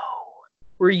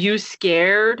 Were you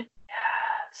scared?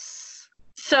 Yes.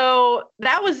 So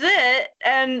that was it.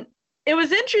 And it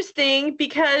was interesting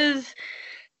because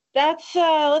that's,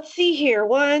 let's see here.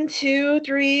 1, 2,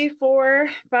 3, 4,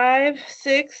 5,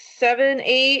 6, 7,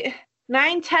 8,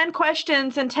 9, 10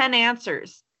 questions and 10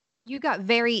 answers. You got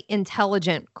very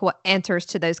intelligent answers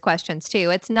to those questions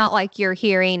too. It's not like you're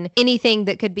hearing anything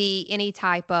that could be any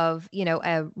type of,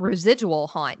 a residual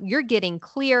haunt. You're getting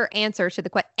clear answers to the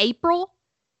question. April?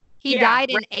 He died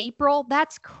in April?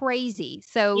 That's crazy.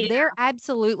 So they're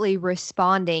absolutely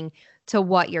responding to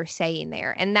what you're saying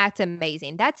there. And that's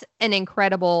amazing. That's an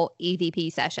incredible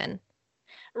EVP session.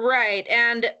 Right.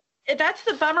 And that's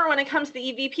the bummer when it comes to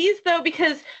EVPs, though,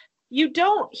 because you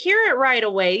don't hear it right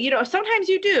away. Sometimes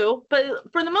you do,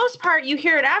 but for the most part, you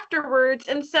hear it afterwards.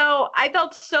 And so I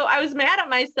was mad at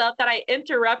myself that I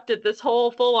interrupted this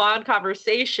whole full-on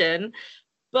conversation,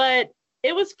 but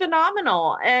it was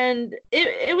phenomenal. And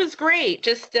it was great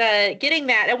just getting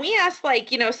that. And we asked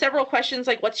several questions,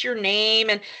 like, what's your name?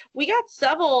 And we got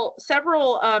several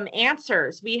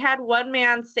answers. We had one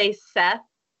man say Seth.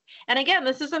 And again,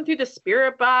 this isn't through the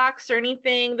spirit box or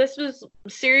anything. This was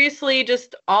seriously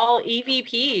just all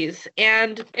EVPs.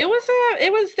 And it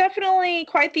was definitely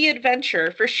quite the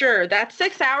adventure for sure. That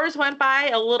 6 hours went by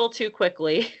a little too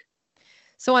quickly.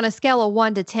 So on a scale of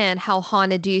 1 to 10, how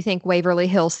haunted do you think Waverly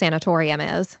Hills Sanatorium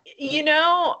is?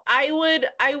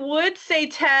 I would say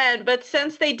 10, but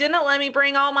since they didn't let me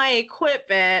bring all my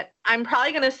equipment, I'm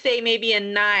probably going to say maybe a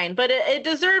 9, but it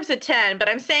deserves a 10, but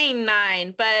I'm saying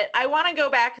 9. But I want to go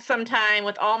back sometime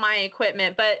with all my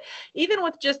equipment. But even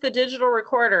with just the digital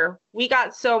recorder, we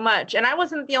got so much. And I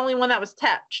wasn't the only one that was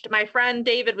touched. My friend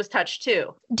David was touched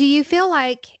too. Do you feel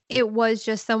like it was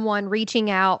just someone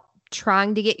reaching out,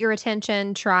 trying to get your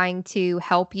attention, trying to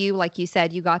help you? Like you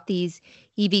said, you got these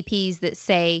EVPs that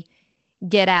say,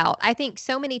 get out. I think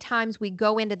so many times we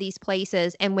go into these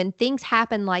places, and when things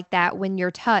happen like that, when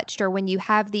you're touched or when you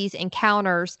have these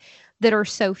encounters that are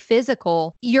so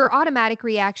physical, your automatic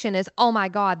reaction is, oh my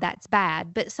God, that's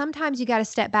bad. But sometimes you got to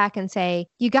step back and say,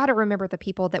 you got to remember the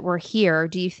people that were here.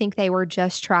 Do you think they were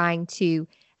just trying to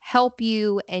help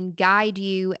you and guide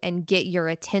you and get your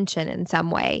attention in some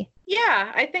way?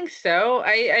 Yeah, I think so.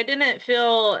 I didn't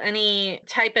feel any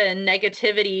type of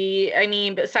negativity. I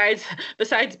mean, besides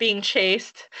being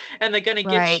chased and they're gonna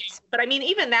get you. But I mean,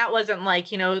 even that wasn't like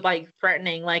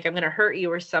threatening, like I'm gonna hurt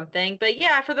you or something. But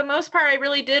yeah, for the most part, I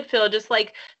really did feel just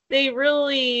like they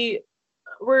really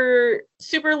were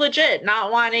super legit, not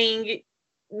wanting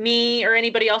me or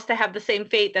anybody else to have the same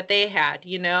fate that they had,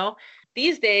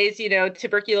 These days,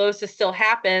 tuberculosis still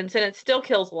happens and it still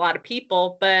kills a lot of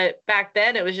people. But back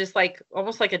then it was just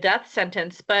almost like a death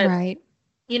sentence. But,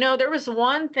 there was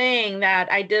one thing that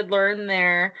I did learn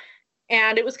there,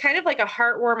 and it was kind of like a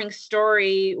heartwarming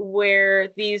story where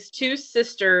these two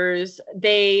sisters,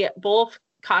 they both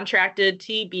contracted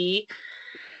TB.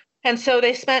 And so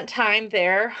they spent time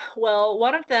there. Well,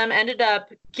 one of them ended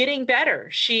up getting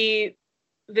better.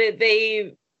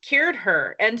 They cured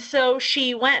her. And so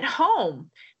she went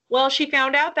home. Well, she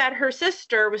found out that her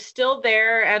sister was still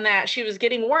there and that she was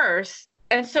getting worse.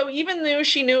 And so even though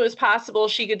she knew it was possible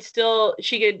she could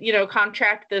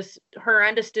contract this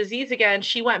horrendous disease again,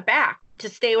 she went back to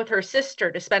stay with her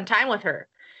sister, to spend time with her.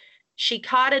 She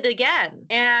caught it again,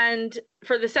 and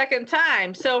for the second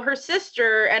time. So her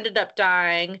sister ended up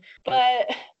dying, but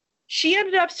she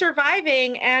ended up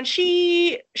surviving, and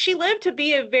she lived to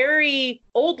be a very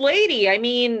old lady. I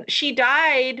mean, she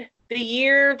died the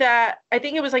year that, I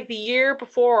think it was the year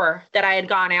before that I had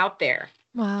gone out there.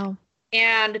 Wow.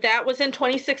 And that was in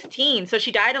 2016. So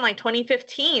she died in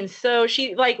 2015. So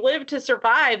she lived to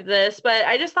survive this, but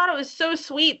I just thought it was so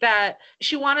sweet that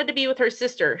she wanted to be with her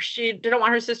sister. She didn't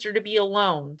want her sister to be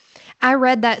alone. I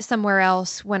read that somewhere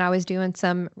else when I was doing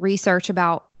some research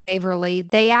about Waverly.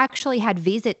 They actually had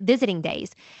visiting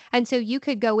days. And so you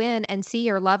could go in and see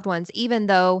your loved ones, even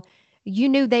though you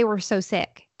knew they were so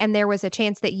sick and there was a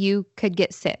chance that you could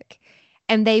get sick.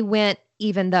 And they went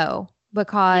even though,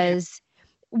 because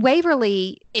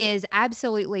Waverly is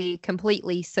absolutely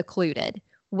completely secluded.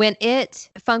 when it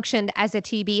functioned as a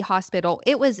TB hospital,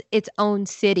 it was its own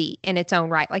city in its own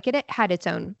right. Like it had its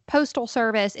own postal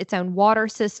service, its own water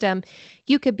system.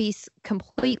 You could be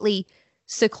completely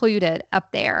secluded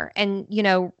up there. And,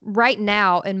 right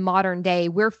now in modern day,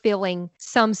 we're feeling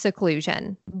some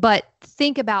seclusion. But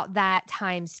think about that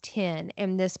times 10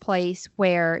 in this place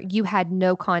where you had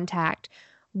no contact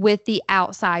with the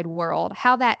outside world,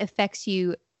 how that affects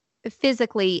you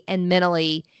physically and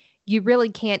mentally. You really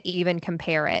can't even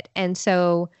compare it. And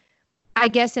so I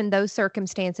guess in those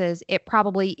circumstances, it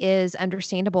probably is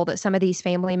understandable that some of these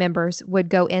family members would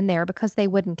go in there because they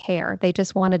wouldn't care. They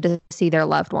just wanted to see their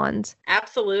loved ones.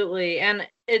 Absolutely. And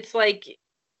it's like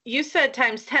you said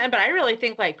times 10, but I really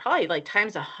think probably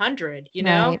times 100,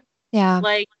 Right. Yeah.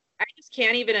 Like I just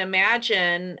can't even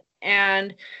imagine.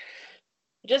 And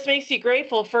it just makes you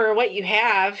grateful for what you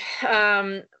have.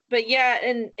 But yeah,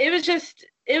 and it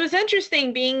was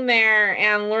interesting being there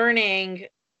and learning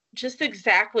just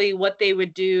exactly what they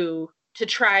would do to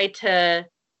try to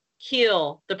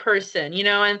heal the person,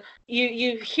 and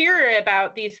you hear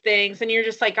about these things and you're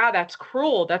just like, God, that's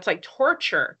cruel. That's like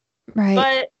torture. Right.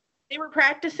 But they were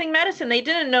practicing medicine. They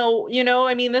didn't know,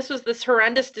 this was this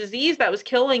horrendous disease that was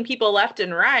killing people left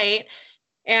and right.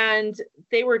 And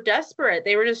they were desperate.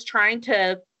 They were just trying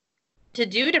to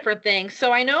do different things.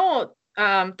 So I know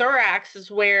thorax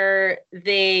is where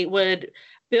they would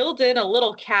build in a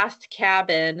little cast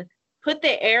cabin, put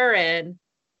the air in,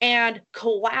 and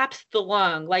collapse the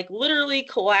lung, like literally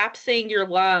collapsing your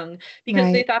lung,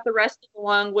 because they thought the rest of the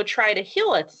lung would try to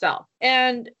heal itself.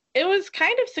 And it was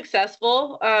kind of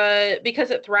successful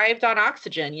because it thrived on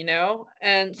oxygen,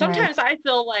 And sometimes I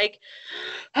feel like,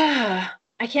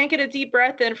 I can't get a deep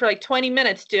breath in for 20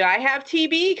 minutes. Do I have TB?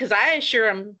 Because I sure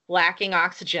am lacking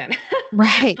oxygen.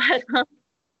 Right. But,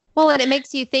 well, and it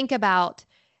makes you think about,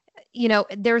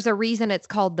 there's a reason it's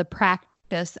called the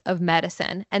practice of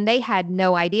medicine. And they had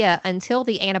no idea until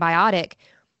the antibiotic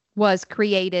was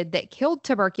created that killed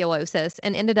tuberculosis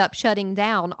and ended up shutting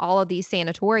down all of these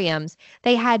sanatoriums.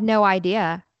 They had no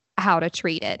idea how to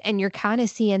treat it. And you're kind of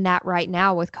seeing that right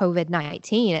now with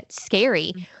COVID-19. It's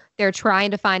scary. Mm-hmm. They're trying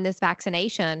to find this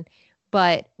vaccination,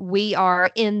 but we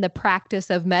are in the practice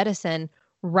of medicine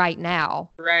right now.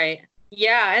 Right.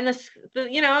 Yeah.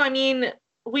 And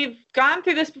we've gone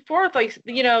through this before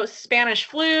with Spanish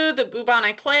flu, the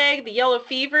bubonic plague, the yellow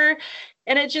fever.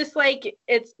 And it's just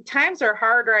times are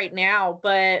hard right now,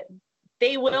 but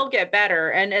they will get better.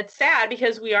 And it's sad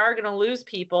because we are going to lose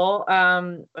people.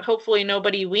 Hopefully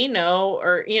nobody we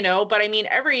know but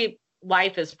every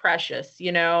life is precious,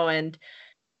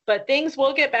 but things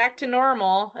will get back to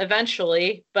normal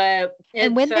eventually.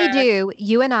 And when they do,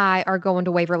 you and I are going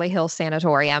to Waverly Hills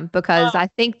Sanatorium because I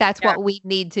think that's what we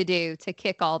need to do to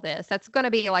kick all this. That's going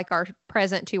to be like our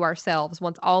present to ourselves.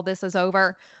 Once all this is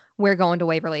over, we're going to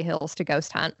Waverly Hills to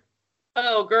ghost hunt.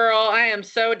 Oh, girl, I am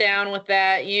so down with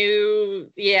that.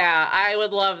 I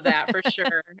would love that for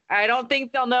sure. I don't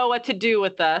think they'll know what to do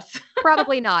with us.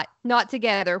 Probably not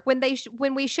together.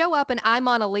 When we show up and I'm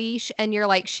on a leash and you're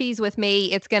like, she's with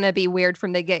me, it's going to be weird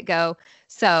from the get-go.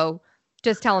 So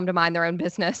just tell them to mind their own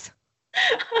business.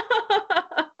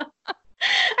 I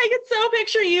could so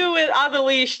picture you on the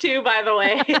leash too, by the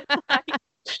way.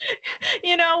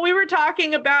 We were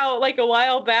talking about a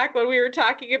while back when we were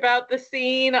talking about the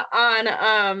scene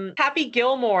on Happy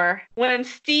Gilmore when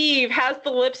Steve has the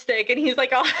lipstick and he's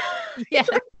like, oh, yes.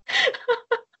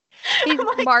 He's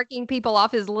marking people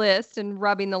off his list and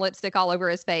rubbing the lipstick all over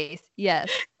his face. Yes.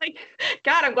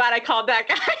 God, I'm glad I called that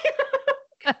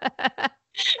guy.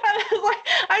 I was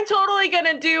I'm totally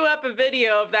gonna do up a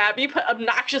video of that,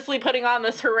 obnoxiously putting on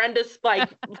this horrendous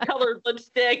colored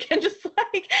lipstick and just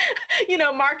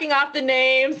marking off the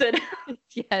names and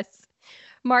yes,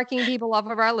 marking people off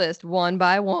of our list one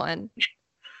by one.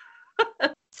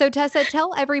 So Tessa,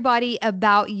 tell everybody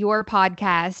about your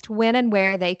podcast, when and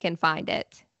where they can find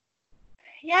it.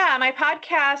 Yeah, my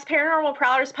podcast, Paranormal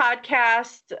Prowlers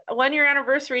Podcast, 1-year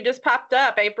anniversary just popped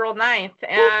up April 9th.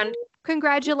 And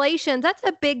congratulations. That's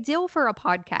a big deal for a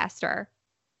podcaster.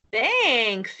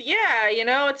 Thanks. Yeah,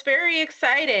 it's very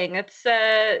exciting. It's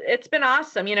been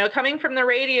awesome. Coming from the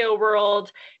radio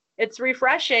world, it's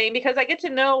refreshing because I get to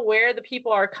know where the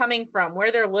people are coming from,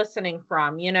 where they're listening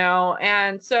from,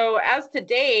 And so as to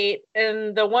date,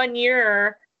 in the 1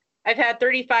 year, I've had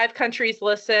 35 countries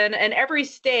listen, and every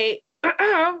state,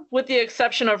 with the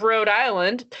exception of Rhode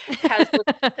Island, has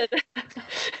listened.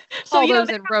 So, all those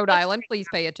in Rhode Island, please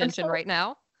pay attention right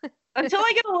now. Until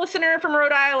I get a listener from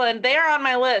Rhode Island, they are on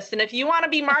my list. And if you want to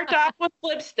be marked off with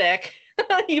lipstick,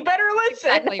 you better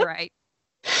listen. Exactly right.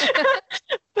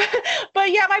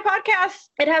 But yeah, my podcast,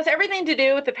 it has everything to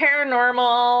do with the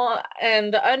paranormal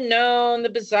and the unknown, the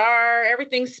bizarre,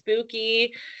 everything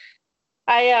spooky.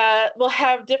 I will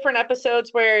have different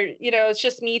episodes where, it's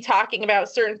just me talking about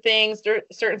certain things,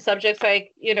 certain subjects,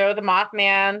 like, the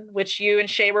Mothman, which you and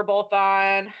Shay were both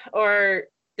on, or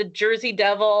the Jersey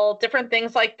Devil, different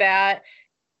things like that.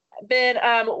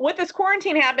 But with this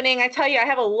quarantine happening, I tell you, I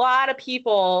have a lot of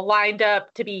people lined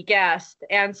up to be guests.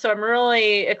 And so I'm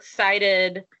really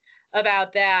excited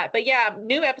about that. But yeah,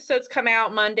 new episodes come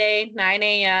out Monday, 9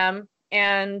 a.m.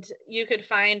 And you could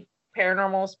find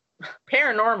Paranormal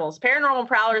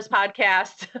Prowlers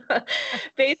podcast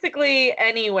basically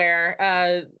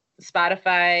anywhere.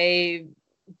 Spotify,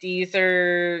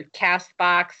 Deezer,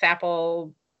 Castbox,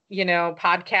 Apple,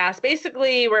 podcast,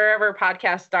 basically wherever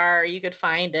podcasts are, you could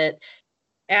find it.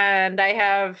 And I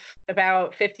have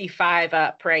about 55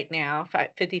 up right now,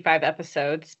 55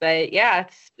 episodes. But yeah,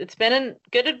 it's been a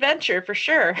good adventure for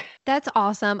sure. That's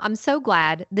awesome. I'm so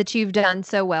glad that you've done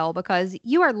so well, because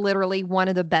you are literally one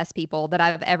of the best people that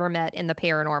I've ever met in the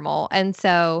paranormal. And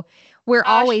so we're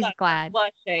always glad.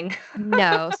 Blushing.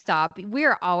 No, stop.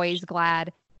 We're always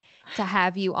glad to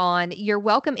have you on. You're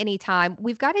welcome anytime.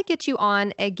 We've got to get you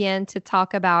on again to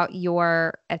talk about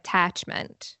your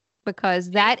attachment,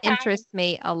 because that interests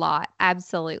me a lot.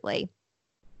 Absolutely.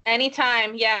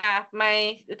 Anytime. Yeah.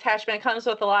 My attachment comes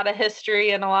with a lot of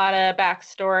history and a lot of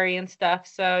backstory and stuff.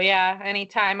 So yeah,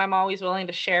 anytime, I'm always willing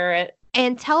to share it.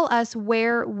 And tell us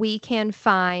where we can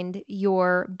find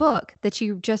your book that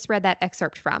you just read that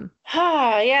excerpt from.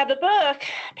 Yeah, the book,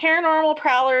 Paranormal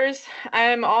Prowlers,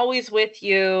 I'm Always With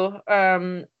You.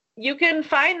 You can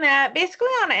find that basically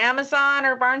on Amazon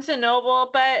or Barnes & Noble,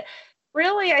 but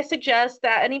really I suggest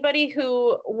that anybody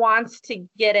who wants to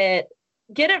get it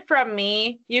from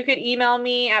me. You could email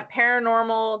me at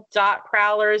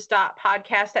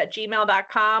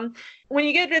paranormal.prowlers.podcast@gmail.com. When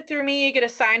you get it through me, you get a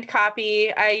signed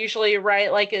copy. I usually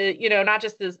write like not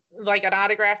just as like an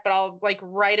autograph, but I'll like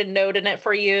write a note in it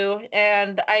for you.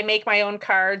 And I make my own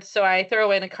cards. So I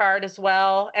throw in a card as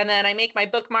well. And then I make my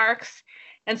bookmarks.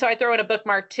 And so I throw in a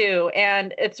bookmark too.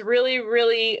 And it's really,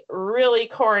 really, really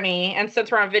corny. And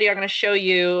since we're on video, I'm going to show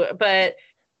you. But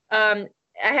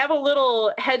I have a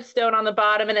little headstone on the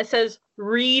bottom and it says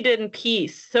 "Read in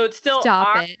peace." So it's still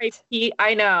R.I.P.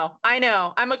 I know.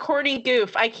 I'm a corny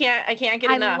goof. I can't get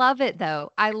enough. I love it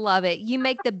though. I love it. You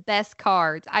make the best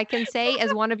cards. I can say,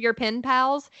 as one of your pen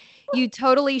pals, you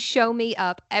totally show me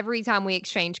up every time we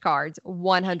exchange cards.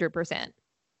 100%.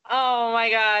 Oh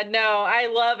my God. No, I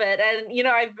love it. And,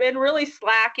 I've been really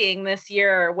slacking this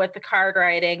year with the card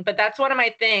writing, but that's one of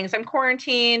my things. I'm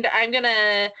quarantined. I'm going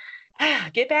to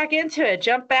get back into it,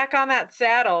 jump back on that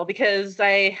saddle, because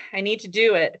I need to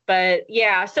do it. But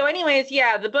yeah, so anyways,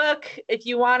 yeah, the book, if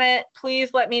you want it,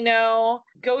 please let me know.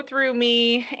 Go through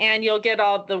me and you'll get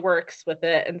all the works with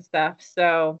it and stuff.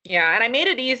 So yeah, and I made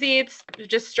it easy. It's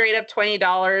just straight up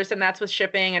 $20, and that's with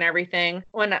shipping and everything.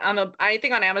 I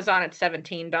think on Amazon it's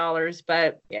 $17,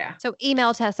 but yeah. So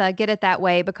email Tessa, get it that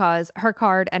way, because her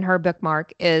card and her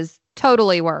bookmark is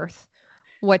totally worth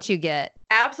what you get.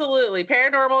 Absolutely.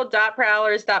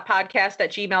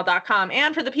 Paranormal.prowlers.podcast@gmail.com.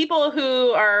 And for the people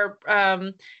who are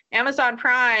Amazon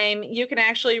Prime, you can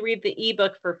actually read the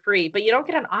ebook for free, but you don't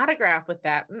get an autograph with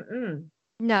that. Mm-mm.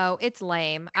 No, it's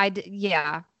lame.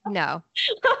 No.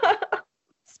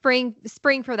 Spring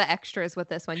for the extras with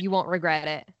this one. You won't regret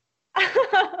it.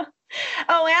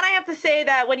 Oh, and I have to say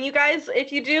that when you guys,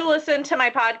 if you do listen to my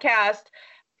podcast,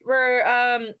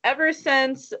 we're ever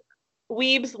since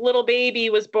Weeb's little baby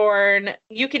was born,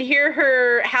 you could hear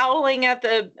her howling at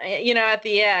the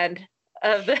end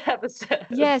of the episode.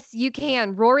 Yes, you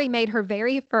can. Rory made her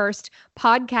very first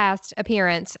podcast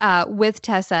appearance with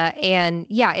Tessa. And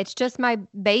yeah, it's just my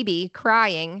baby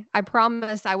crying. I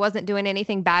promise I wasn't doing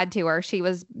anything bad to her. She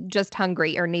was just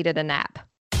hungry or needed a nap.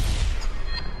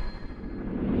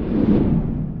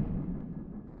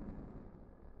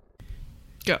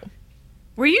 Go.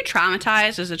 Were you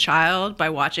traumatized as a child by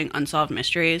watching Unsolved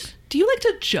Mysteries? Do you like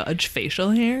to judge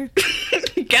facial hair?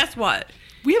 Guess what?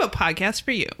 We have a podcast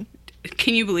for you.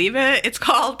 Can you believe it? It's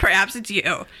called Perhaps It's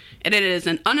You. And it is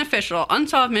an unofficial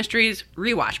Unsolved Mysteries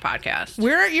rewatch podcast.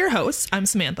 We're your hosts. I'm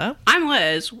Samantha. I'm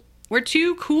Liz. We're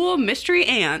two cool mystery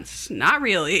ants, not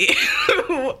really,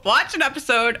 watch an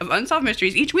episode of Unsolved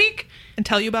Mysteries each week and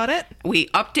tell you about it. We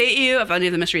update you if any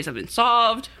of the mysteries have been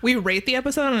solved. We rate the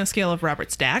episode on a scale of Robert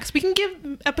Stacks. We can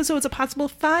give episodes a possible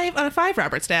 5 out of 5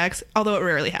 Robert Stacks, although it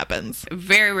rarely happens.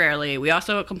 Very rarely. We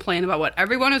also complain about what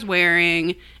everyone is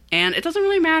wearing. And it doesn't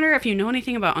really matter if you know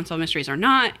anything about Unsolved Mysteries or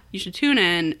not. You should tune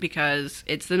in because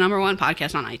it's the #1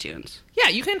 podcast on iTunes. Yeah,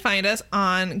 you can find us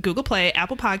on Google Play,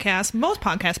 Apple Podcasts, most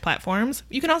podcast platforms.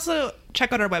 You can also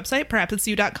check out our website,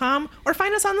 perhapsit'syou.com, or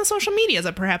find us on the social medias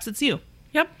at Perhaps It's You.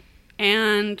 Yep.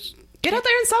 And get out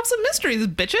there and solve some mysteries,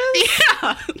 bitches.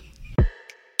 Yeah.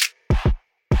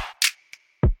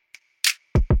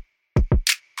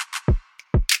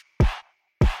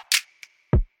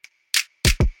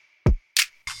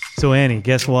 So Annie,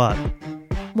 guess what?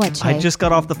 What, Shay? I just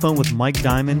got off the phone with Mike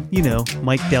Diamond. You know,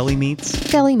 Mike Deli Meats.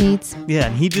 Deli Meats. Yeah,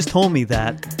 and he just told me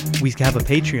that we have a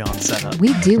Patreon set up.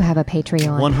 We do have a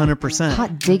Patreon. 100%.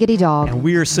 Hot diggity dog. And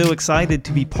we are so excited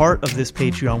to be part of this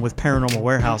Patreon with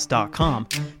ParanormalWarehouse.com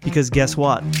because guess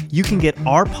what? You can get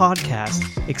our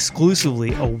podcast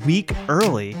exclusively a week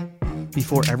early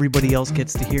before everybody else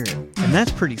gets to hear it. And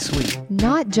that's pretty sweet.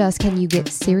 Not just can you get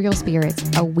Serial Spirits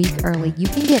a week early, you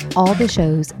can get all the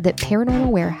shows that Paranormal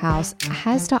Warehouse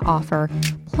has to offer,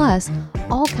 plus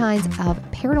all kinds of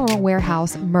Paranormal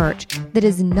Warehouse merch that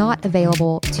is not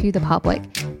available to the public.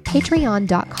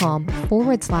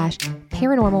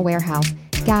 Patreon.com/Paranormal Warehouse.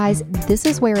 Guys, this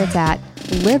is where it's at.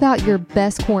 Live out your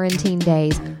best quarantine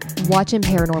days watching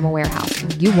Paranormal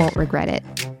Warehouse. You won't regret it.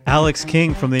 Alex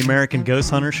King from the American Ghost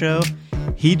Hunter Show,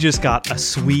 he just got a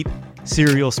sweet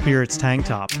Serial Spirits tank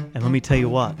top. And let me tell you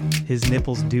what, his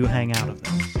nipples do hang out of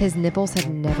them. His nipples have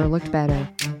never looked better.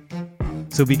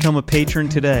 So become a patron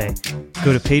today.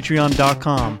 Go to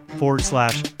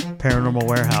patreon.com/Paranormal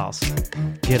Warehouse.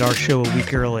 Get our show a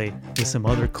week early with some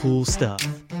other cool stuff.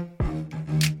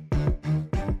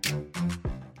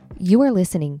 You are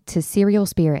listening to Serial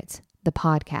Spirits, the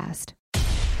podcast.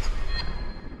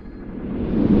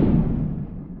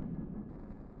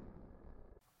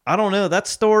 I don't know. That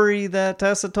story that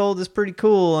Tessa told is pretty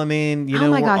cool. I mean, you know,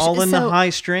 my we're gosh. all in the So-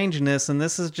 high strangeness, and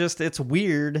this is just, it's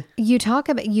weird. You go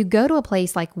to a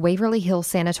place like Waverly Hills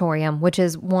Sanatorium, which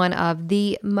is one of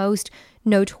the most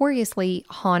notoriously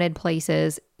haunted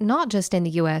places, not just in the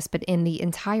US, but in the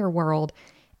entire world.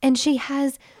 And she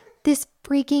has this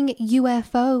freaking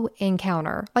UFO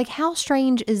encounter. Like, how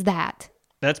strange is that?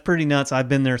 That's pretty nuts. I've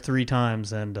been there 3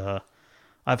 times, and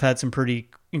I've had some pretty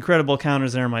incredible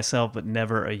encounters there myself, but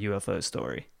never a UFO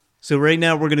story. So right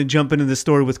now we're going to jump into the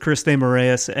story with Chris De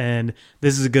Moraes, and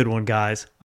this is a good one, guys.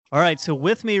 All right, so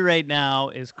with me right now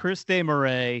is Chris De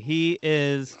Moraes. He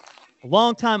is a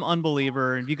longtime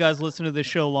unbeliever, and if you guys listen to this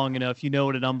show long enough, you know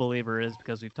what an unbeliever is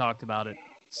because we've talked about it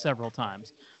several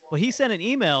times. Well, he sent an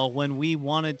email when we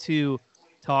wanted to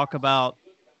talk about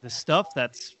the stuff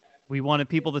we wanted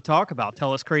people to talk about,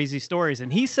 tell us crazy stories,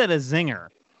 and he said a zinger.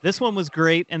 This one was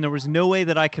great, and there was no way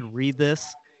that I could read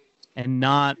this and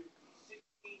not,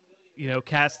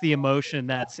 cast the emotion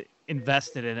that's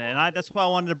invested in it. And that's why I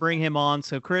wanted to bring him on.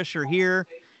 So, Chris, you're here.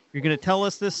 You're going to tell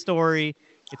us this story.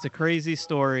 It's a crazy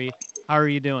story. How are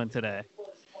you doing today?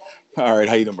 All right.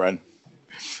 How you doing, Brad?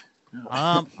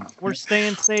 We're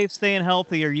staying safe, staying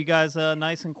healthy. Are you guys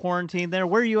nice and quarantined there?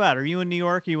 Where are you at? Are you in New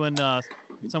York? Are you in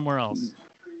somewhere else?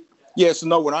 Yeah. So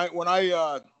no, when I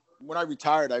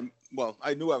retired, I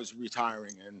knew I was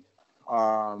retiring, and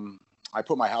I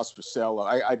put my house for sale.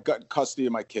 I got custody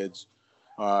of my kids.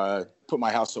 Put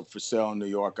my house up for sale in New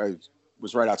York. I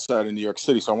was right outside of New York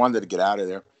City, so I wanted to get out of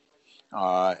there.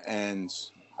 And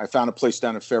I found a place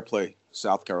down in Fairplay,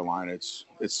 South Carolina. It's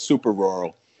super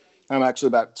rural. I'm actually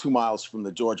about 2 miles from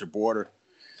the Georgia border.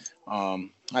 I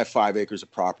have 5 acres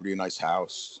of property, a nice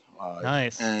house.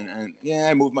 Nice. And yeah,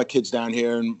 I moved my kids down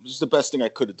here, and it was the best thing I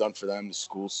could have done for them. The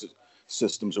school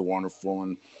systems are wonderful,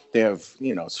 and they have,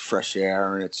 it's fresh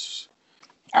air and it's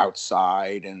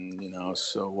outside, and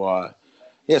so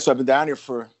I've been down here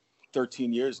for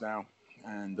 13 years now,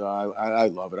 and I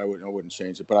love it. I wouldn't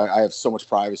change it, but I have so much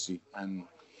privacy, and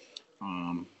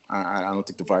I don't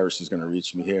think the virus is going to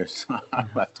reach me here. So I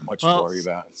don't have too much to worry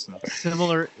about. So.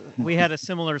 We had a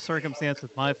similar circumstance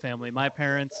with my family. My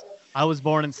parents, I was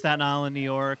born in Staten Island, New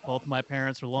York. Both of my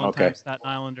parents are longtime Staten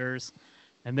Islanders.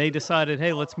 And they decided,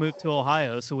 hey, let's move to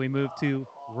Ohio. So we moved to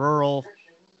rural,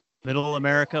 middle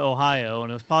America, Ohio.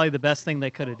 And it was probably the best thing they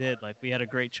could have did. Like, we had a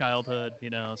great childhood,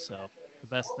 so the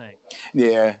best thing.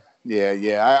 Yeah.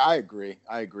 I agree.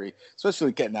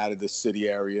 Especially getting out of the city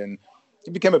area. And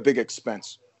it became a big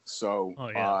expense. So,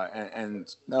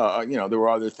 there were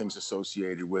other things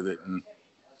associated with it. And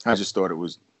I just thought it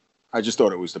was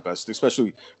the best,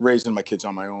 especially raising my kids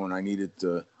on my own. I needed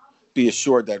to be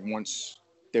assured that once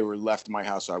they were left my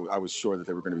house, I was sure that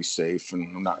they were going to be safe,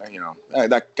 and not,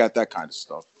 that kind of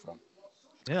stuff.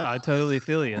 Yeah, I totally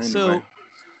feel you. Anyway, so,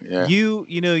 yeah. you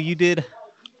did,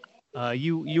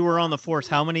 you were on the force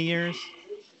how many years?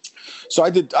 So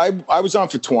I was on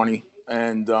for 20,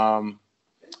 and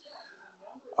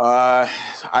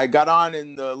I got on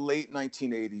in the late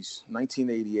 1980s,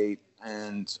 1988,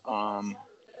 and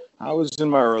I was in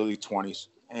my early 20s,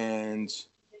 and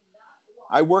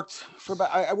I worked for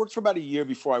about a year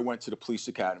before I went to the police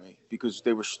academy because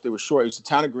they were short. It was the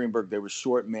town of Greenburgh. They were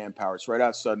short manpower. It's right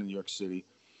outside of New York City,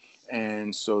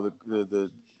 and so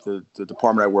the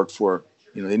department I worked for,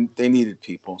 they needed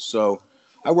people. So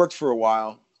I worked for a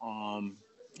while,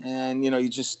 and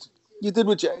you did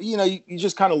what you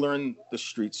just kind of learn the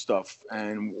street stuff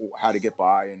and how to get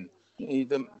by. And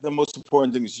the most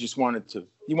important thing is you wanted to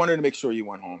make sure you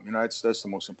went home. That's the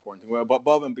most important thing. Well,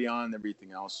 above and beyond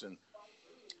everything else. And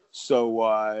so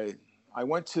I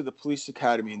went to the police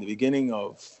academy in the beginning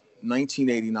of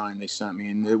 1989. They sent me,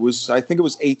 and I think it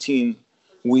was 18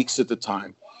 weeks at the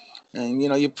time. And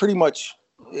you pretty much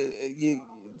you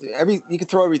can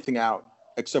throw everything out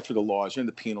except for the laws. The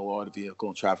penal law, the vehicle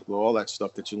and traffic law, all that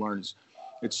stuff that you learn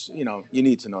you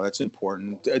need to know. That's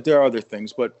important. There are other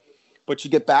things, but you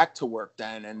get back to work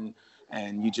then,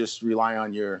 and you just rely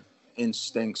on your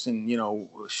instincts and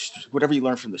whatever you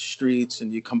learn from the streets,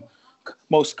 and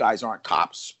most guys aren't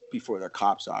cops before they're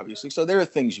cops, obviously. So there are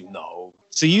things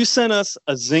So you sent us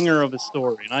a zinger of a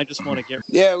story, and I just want to get...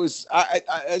 Yeah, it was... I,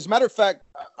 as a matter of fact,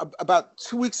 about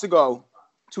 2 weeks ago,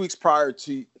 2 weeks prior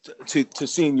to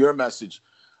seeing your message,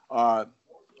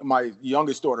 my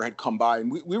youngest daughter had come by,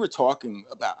 and we were talking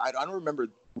about... I don't remember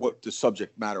what the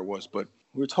subject matter was, but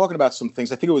we were talking about some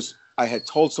things. I think it was... I had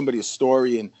told somebody a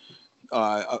story and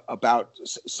about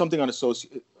something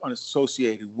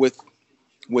unassociated with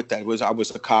that. I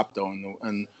was a cop though,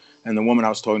 and the woman I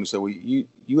was talking to said, "Well,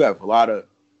 you have a lot of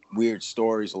weird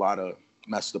stories, a lot of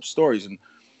messed up stories." And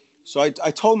so I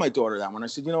told my daughter that one. I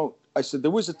said,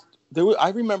 I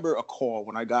remember a call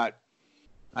when I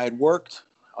had worked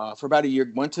for about a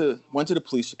year, went to the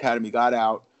police academy, got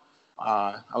out.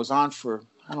 I was on for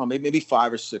I don't know, maybe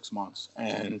 5 or 6 months,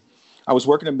 and I was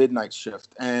working a midnight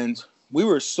shift, and we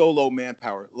were so low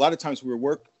manpower. A lot of times we'd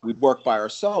work by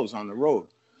ourselves on the road.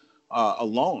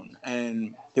 Alone,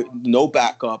 and no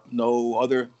backup, no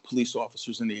other police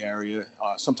officers in the area.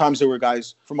 Sometimes there were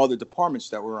guys from other departments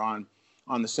that were on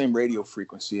the same radio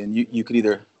frequency, and you could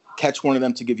either catch one of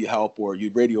them to give you help, or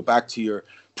you'd radio back to your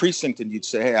precinct and you'd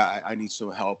say, "Hey, I need some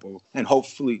help," and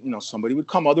hopefully somebody would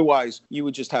come. Otherwise, you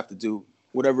would just have to do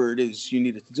whatever it is you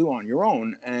needed to do on your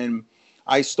own. And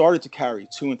I started to carry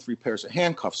 2 and 3 pairs of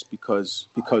handcuffs because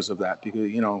of that.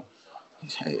 Because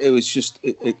it was just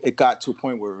it got to a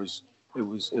point where it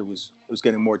was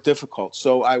getting more difficult.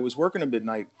 So I was working at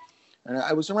midnight, and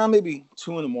I was around maybe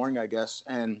 2 a.m, I guess.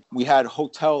 And we had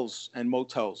hotels and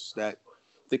motels that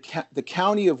the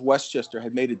county of Westchester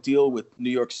had made a deal with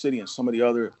New York City and some of the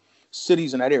other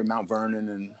cities in that area, Mount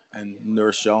Vernon and New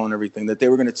Rochelle and everything, that they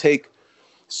were going to take.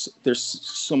 There's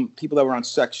some people that were on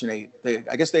Section 8.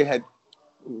 I guess they had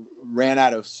ran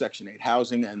out of Section 8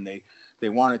 housing, and they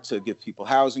wanted to give people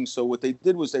housing. So what they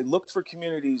did was they looked for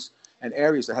communities and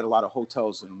areas that had a lot of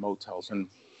hotels and motels. And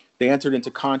they entered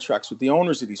into contracts with the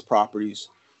owners of these properties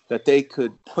that they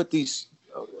could put the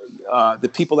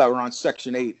people that were on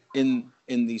Section 8 in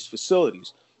these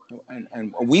facilities.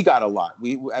 And we got a lot.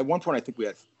 At one point, I think we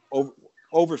had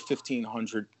over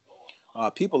 1,500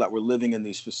 people that were living in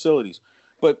these facilities.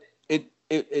 But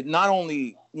it not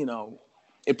only,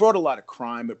 it brought a lot of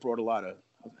crime. It brought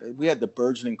we had the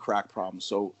burgeoning crack problem.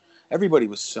 So everybody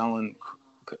was selling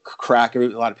crack. A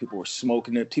lot of people were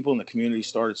smoking it. People in the community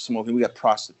started smoking. We got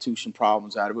prostitution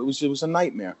problems out of it. It was a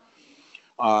nightmare.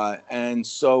 And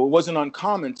so it wasn't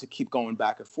uncommon to keep going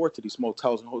back and forth to these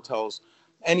motels and hotels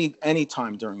any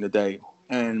time during the day.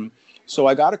 And so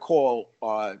I got a call.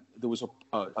 There was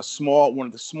one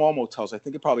of the small motels. I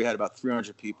think it probably had about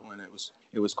 300 people in it.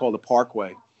 It was called the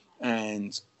Parkway.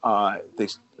 And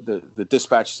the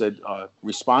dispatch said,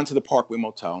 respond to the Parkway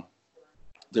Motel.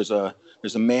 There's a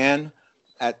man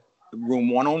at room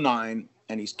 109,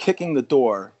 and he's kicking the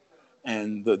door,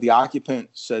 and the occupant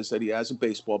says that he has a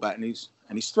baseball bat, and he's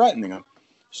threatening him.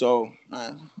 So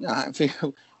I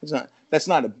feel that's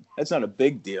not a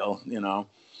big deal,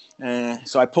 And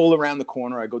so I pull around the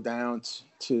corner. I go down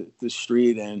to the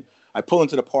street, and I pull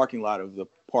into the parking lot of the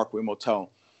Parkway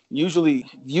Motel. Usually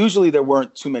there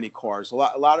weren't too many cars. A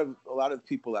lot of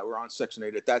people that were on Section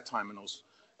 8 at that time in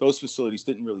those facilities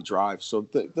didn't really drive. So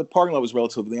the parking lot was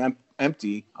relatively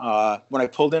empty. When I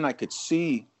pulled in, I could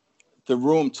see the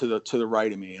room to the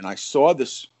right of me, and I saw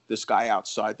this guy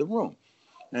outside the room.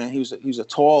 And he was a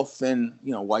tall, thin,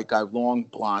 white guy, long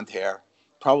blonde hair,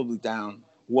 probably down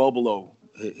well below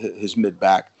his mid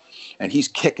back. And he's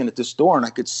kicking at this door, and I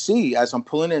could see as I'm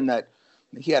pulling in that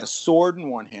he had a sword in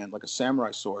one hand, like a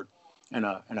samurai sword, and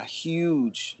a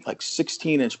huge, like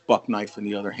 16-inch buck knife in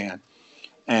the other hand.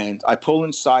 And I pull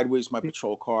in sideways my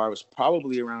patrol car. I was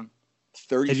probably around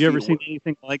 30 Have you ever feet seen away.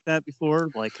 anything like that before?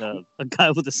 Like a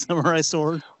guy with a samurai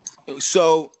sword?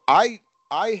 So I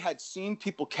had seen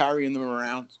people carrying them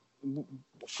around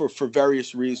for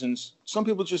various reasons. Some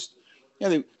people just,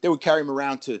 they would carry them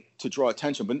around to draw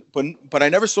attention, but I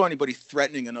never saw anybody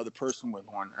threatening another person with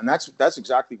one. And that's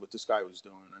exactly what this guy was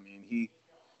doing. I mean,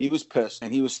 he was pissed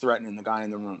and he was threatening the guy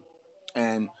in the room.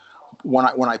 And when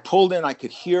I pulled in, I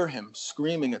could hear him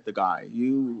screaming at the guy,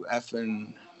 "You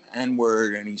effing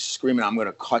N-word," and he's screaming, "I'm going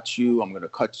to cut you. I'm going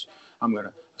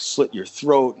to slit your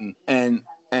throat."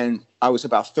 And I was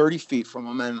about 30 feet from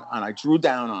him, and I drew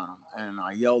down on him, and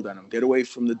I yelled at him, "Get away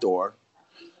from the door."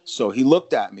 So he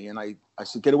looked at me, and I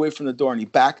said, "Get away from the door," and he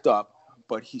backed up,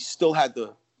 but he still had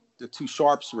the two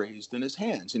sharps raised in his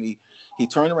hands, and he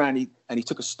turned around and he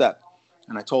took a step,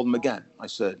 and I told him again. I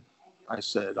said,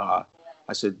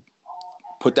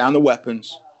 "Put down the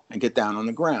weapons and get down on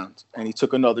the ground." And he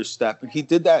took another step, and he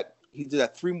did that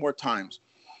 3 more times.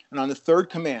 And on the third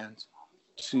command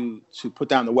to put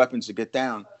down the weapons to get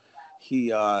down, he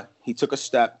took a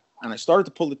step, and I started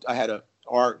to pull it. I had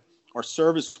our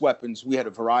service weapons. We had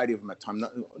a variety of them at the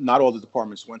time. Not all the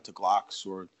departments went to Glocks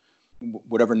or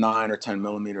whatever 9 or 10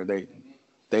 millimeter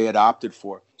they had opted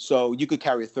for. So you could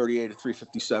carry a 38, a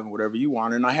 357, whatever you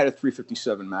wanted. And I had a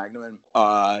 357 Magnum, and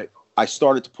I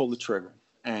started to pull the trigger.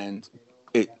 And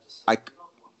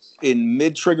in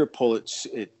mid trigger pull,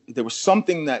 there was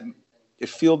something that it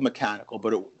felt mechanical,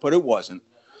 but it wasn't.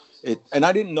 And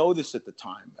I didn't know this at the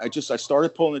time. I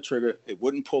started pulling the trigger. It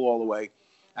wouldn't pull all the way.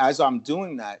 As I'm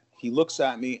doing that, he looks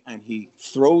at me and he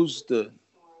throws the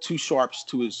two sharps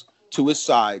to his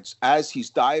sides as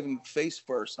he's diving face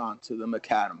first onto the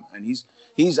macadam, and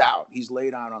he's out. He's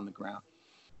laid out on the ground.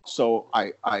 So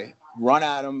I run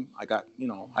at him. I got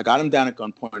him down at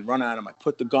gunpoint, run at him. I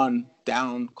put the gun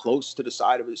down close to the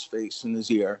side of his face and his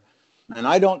ear. And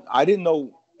I didn't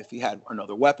know if he had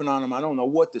another weapon on him. I don't know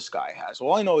what this guy has.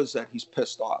 All I know is that he's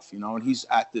pissed off, and he's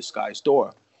at this guy's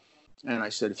door. And I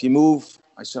said, "If you move,"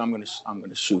 I said, I'm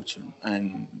gonna shoot you.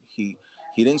 And he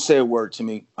didn't say a word to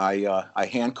me. I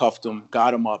handcuffed him,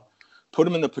 got him up, put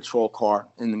him in the patrol car.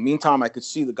 In the meantime, I could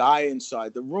see the guy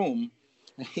inside the room,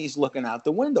 and he's looking out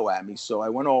the window at me. So I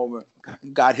went over,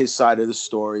 got his side of the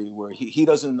story, where he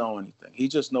doesn't know anything. He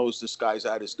just knows this guy's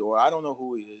at his door. I don't know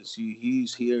who he is.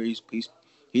 He's here.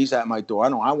 He's at my door.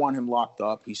 I want him locked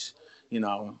up. He's,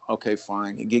 okay,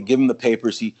 fine. Give him the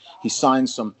papers. He signed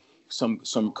some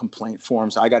complaint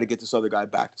forms. I got to get this other guy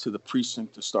back to the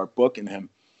precinct to start booking him.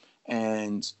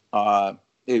 And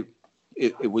it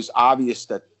was obvious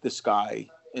that this guy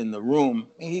in the room,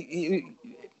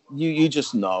 you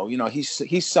just know,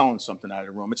 he's selling something out of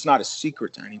the room. It's not a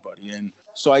secret to anybody. And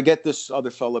so I get this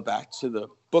other fella back to the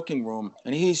booking room,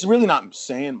 and he's really not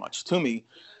saying much to me.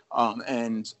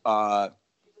 I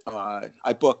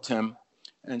booked him.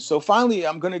 And so finally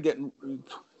I'm going to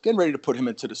getting ready to put him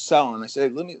into the cell. And I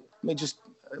said, let me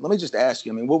just ask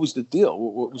you, what was the deal?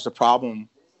 What was the problem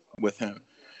with him?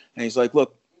 And he's like,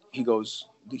 look, he goes,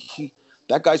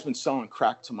 that guy's been selling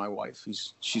crack to my wife.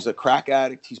 She's a crack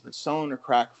addict. He's been selling her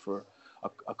crack for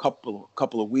a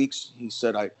couple of weeks. He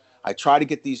said, I try to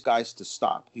get these guys to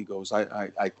stop. He goes, I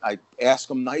ask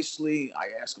them nicely. I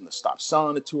ask them to stop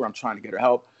selling it to her. I'm trying to get her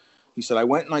help. He said, I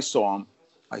went and I saw him.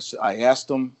 I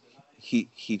asked him. He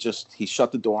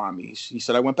shut the door on me. He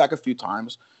said, I went back a few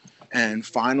times, and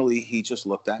finally he just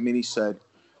looked at me and he said,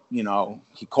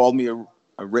 he called me a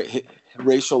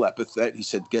racial epithet. He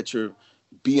said, "Get your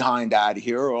behind out of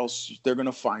here, or else they're going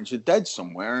to find you dead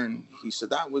somewhere." And he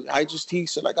said, he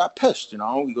said, I got pissed, He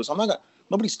goes,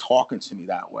 nobody's talking to me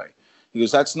that way. He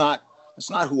goes, that's not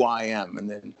who I am.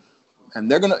 And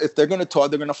if they're going to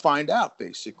talk, they're going to find out,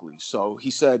 basically. So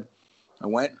he said,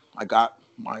 I got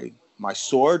my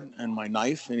sword and my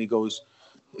knife. And he goes,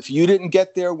 if you didn't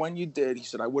get there when you did, he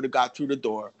said, I would have got through the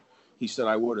door. He said,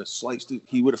 I would have sliced it.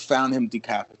 He would have found him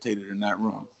decapitated in that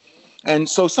room. And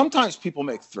so sometimes people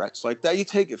make threats like that. You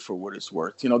take it for what it's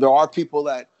worth. There are people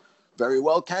that very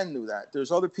well can do that.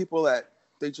 There's other people that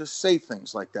they just say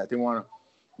things like that. They want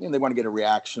to get a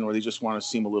reaction, or they just want to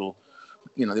seem a little,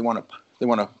 they want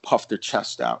to puff their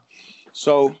chest out.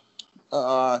 So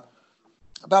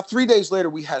about 3 days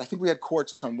later, I think we had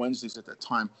courts on Wednesdays at that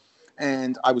time.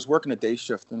 And I was working a day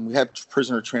shift, and we had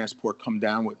prisoner transport come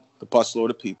down with a busload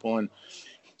of people, and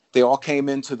they all came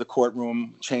into the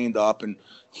courtroom chained up, and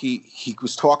he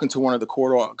was talking to one of the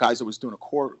court guys that was doing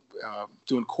court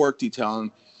detail,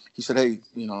 and he said, "Hey,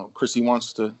 Chrissy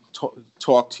wants to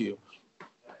talk to you."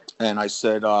 And I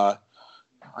said,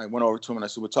 I went over to him and I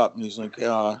said, "What's up?" And he's like,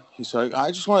 he said,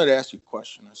 "I just wanted to ask you a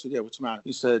question." I said, "Yeah, what's the matter?"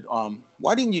 He said,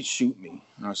 "Why didn't you shoot me?"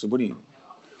 And I said, "What do you,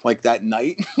 like that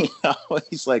night?"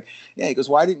 He's like, "Yeah." He goes,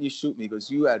 "Why didn't you shoot me?" He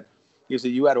goes, "You had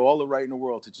all the right in the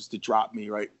world to drop me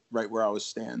right where I was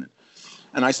standing."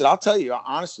 And I said, "I'll tell you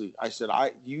honestly." I said,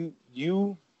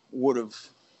 "You would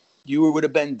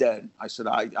have been dead." I said,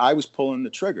 I was pulling the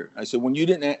trigger. I said, when you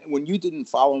didn't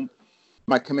follow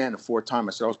my command the fourth time,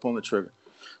 I said I was pulling the trigger.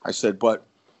 I said, but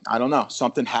I don't know.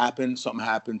 Something happened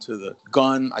to the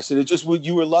gun. I said,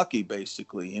 you were lucky,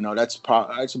 basically.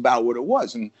 That's about what it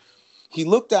was. And he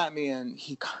looked at me and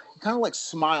he kind of like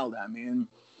smiled at me. And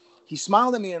he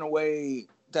smiled at me in a way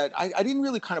that I didn't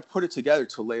really kind of put it together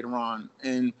till later on.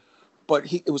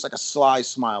 But it was like a sly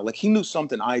smile. Like he knew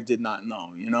something I did not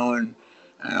know, and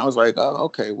I was like, oh,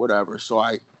 okay, whatever. So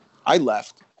I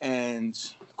left and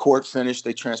court finished.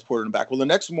 They transported him back. Well, the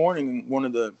next morning, one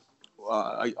of the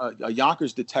a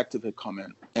Yonkers detective had come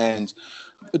in, and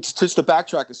it's just to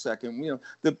backtrack a second.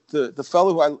 The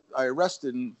fellow who I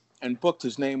arrested and booked,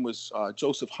 his name was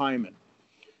Joseph Hyman,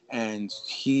 and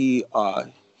he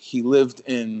lived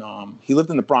in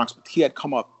the Bronx. But he had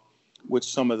come up with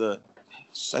some of the,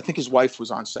 I think his wife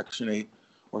was on Section 8,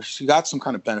 or she got some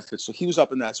kind of benefits. So he was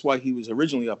up in that. That's why he was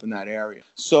originally up in that area.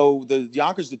 So the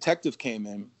Yonkers detective came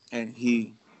in, and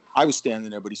I was standing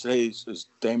there, but he said, "Hey, is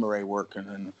Dame Ray working?"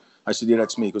 And I said, "Yeah,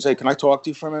 that's me." He goes, "Hey, can I talk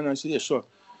to you for a minute?" And I said, "Yeah, sure."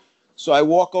 So I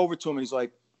walk over to him, and he's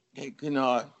like, "Hey,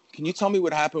 can you tell me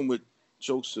what happened with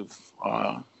Joseph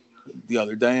the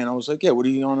other day?" And I was like, "Yeah, what do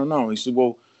you want to know?" He said,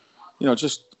 "Well,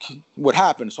 just what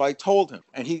happened." So I told him,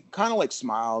 and he kind of like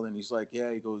smiled, and he's like,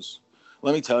 "Yeah," he goes,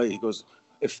 "Let me tell you," he goes,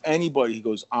 "if anybody," he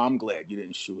goes, "I'm glad you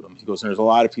didn't shoot him." He goes, "There's a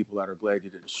lot of people that are glad you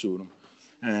didn't shoot him."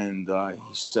 And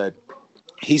he said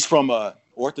he's from a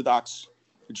Orthodox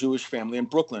Jewish family in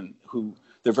Brooklyn who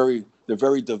they're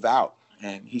very devout.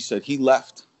 And he said he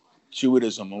left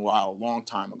Judaism a long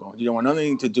time ago. He don't want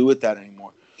nothing to do with that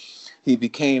anymore. He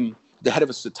became the head of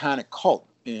a satanic cult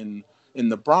in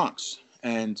the Bronx.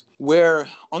 And where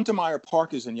Untermeyer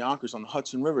Park is in Yonkers on the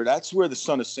Hudson River, that's where the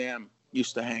Son of Sam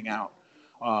used to hang out.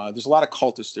 There's a lot of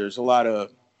cultists. There's a lot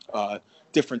of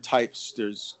different types.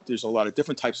 There's a lot of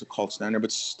different types of cults down there,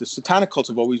 but the satanic cults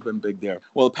have always been big there.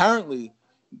 Well, apparently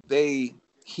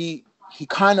he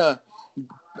kind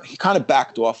of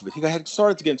backed off of it. He had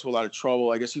started to get into a lot of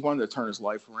trouble. I guess he wanted to turn his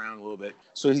life around a little bit.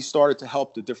 So he started to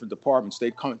help the different departments.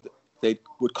 They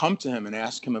would come to him and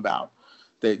ask him about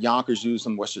that. Yonkers used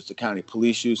them, Westchester County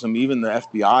Police used them, even the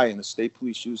FBI and the state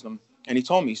police used them. And he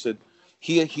told me, he said,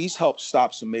 he's helped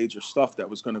stop some major stuff that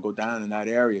was going to go down in that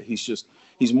area.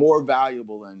 He's more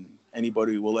valuable than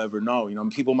anybody will ever know.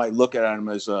 People might look at him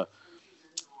as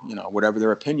whatever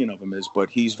their opinion of him is, but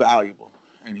he's valuable.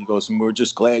 And he goes, "And we're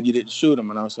just glad you didn't shoot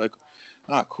him." And I was like,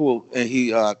 "Ah, cool." And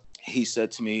he said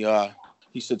to me,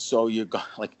 he said, "So you're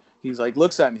like," he's like,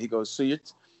 looks at me, he goes, "So you're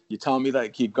telling me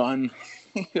that your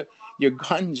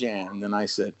gun jammed?" And I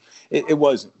said, it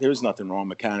wasn't. There was nothing wrong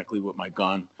mechanically with my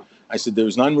gun. I said, there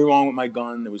was nothing wrong with my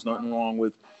gun. There was nothing wrong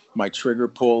with my trigger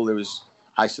pull.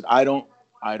 I said, I don't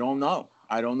know.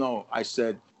 I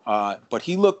said, but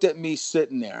he looked at me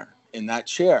sitting there in that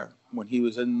chair when he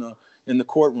was in the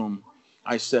courtroom.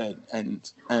 I said,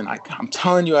 and I'm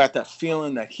telling you, I had that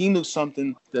feeling that he knew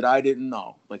something that I didn't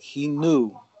know. Like he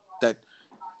knew that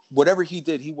whatever he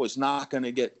did, he was not going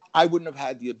to get. I wouldn't have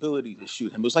had the ability to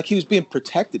shoot him. It was like he was being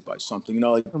protected by something, He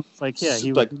knew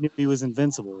he was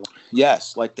invincible.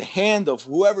 Yes, like the hand of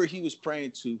whoever he was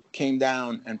praying to came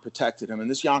down and protected him. And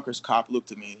this Yonkers cop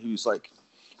looked at me and he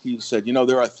said,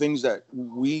 there are things that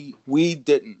we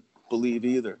didn't believe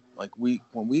either. Like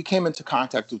when we came into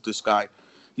contact with this guy,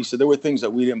 he said there were things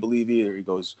that we didn't believe either. He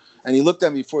goes, and he looked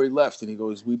at me before he left and he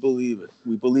goes, "We believe it.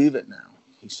 We believe it now."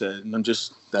 He said, and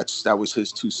that was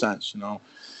his 2 cents,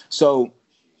 So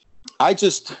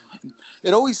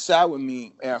it always sat with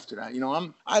me after that.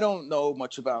 I don't know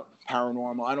much about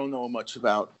paranormal. I don't know much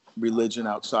about religion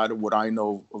outside of what I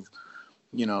know of,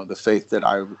 the faith that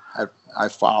I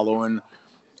follow.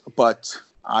 But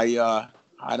I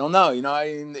don't know,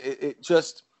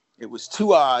 it was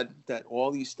too odd that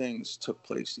all these things took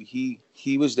place. He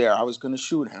was there. I was going to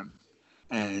shoot him.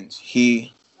 And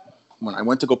when I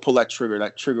went to go pull that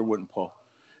trigger wouldn't pull.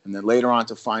 And then later on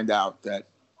to find out that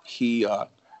he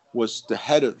was the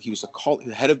head of this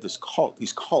cult,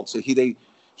 these cults. So he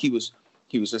was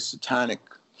a satanic,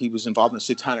 he was involved in a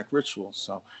satanic ritual.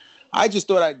 So I just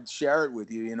thought I'd share it with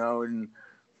you, and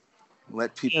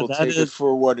let people take it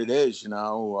for what it is, it's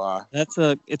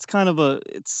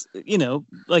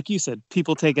like you said,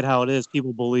 people take it how it is.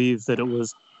 People believe that it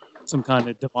was some kind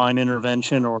of divine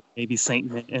intervention or maybe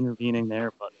Satan intervening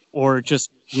there. But or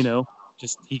just he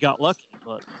got lucky.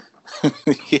 But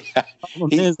Yeah, the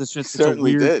problem is, it's a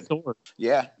weird story.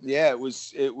 Yeah, it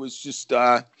was just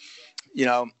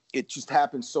it just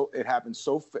happened so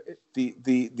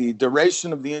the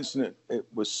duration of the incident, it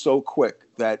was so quick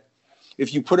that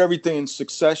if you put everything in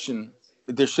succession,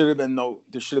 there should have been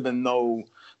no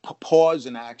pause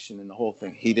in action in the whole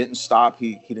thing. He didn't stop.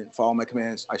 He didn't follow my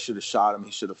commands. I should have shot him.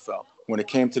 He should have fell. When it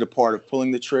came to the part of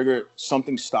pulling the trigger,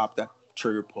 something stopped that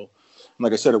trigger pull. And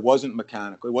like I said, it wasn't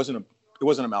mechanical. It wasn't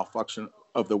a malfunction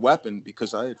of the weapon,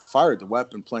 because I had fired the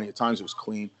weapon plenty of times. It was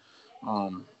clean.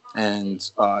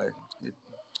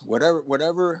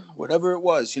 Whatever it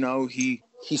was,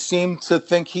 he seemed to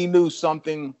think he knew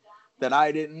something that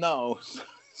I didn't know.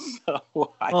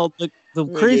 The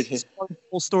craziest part of the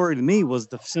whole story to me was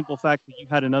the simple fact that you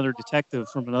had another detective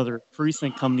from another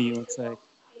precinct come to you and say,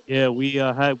 "Yeah, we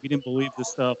didn't believe this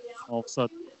stuff." All of a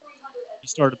sudden, you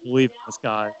started believing this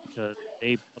guy because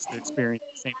they must have experienced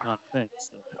the same kind of thing.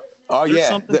 So,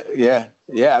 yeah,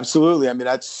 absolutely. I mean,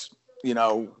 that's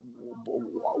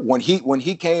when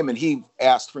he came and he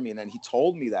asked for me, and then he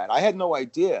told me that, I had no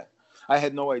idea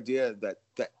that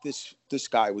this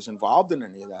guy was involved in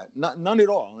any of that. None at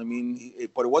all. I mean,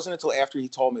 but it wasn't until after he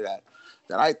told me that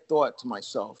I thought to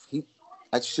myself,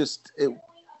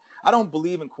 I don't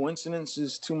believe in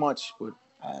coincidences too much, but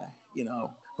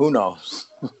who knows?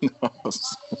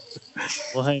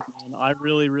 Well, hey, man, I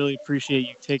really, really appreciate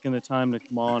you taking the time to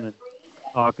come on and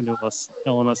talking to us,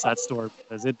 telling us that story,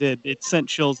 because it sent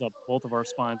chills up both of our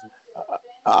spines.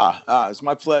 It's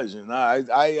my pleasure.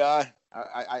 I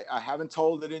haven't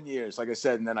told it in years, like I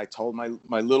said, and then I told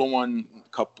my little one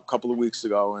a couple of weeks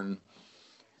ago, and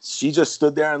she just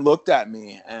stood there and looked at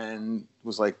me and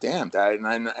was like, "Damn, Dad!"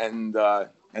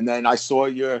 And then I saw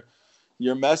your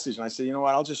message, and I said, "You know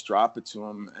what? I'll just drop it to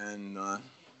him." And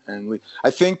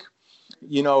I think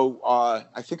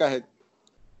I had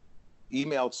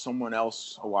emailed someone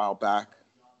else a while back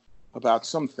about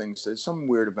some things, some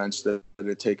weird events that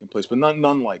had taken place, but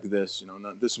none like this.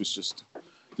 This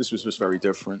was just very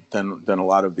different than a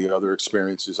lot of the other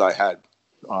experiences I had.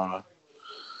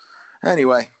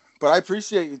 Anyway, but I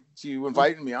appreciate you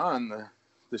inviting me on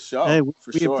the show. Hey, we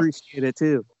sure. Appreciate it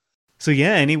too. So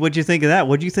yeah, Annie, what'd you think of that?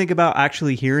 What'd you think about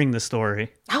actually hearing the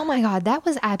story? Oh my God, that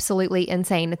was absolutely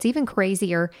insane. It's even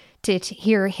crazier to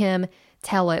hear him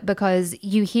tell it, because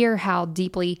you hear how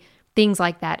deeply things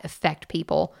like that affect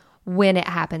people when it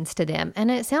happens to them. And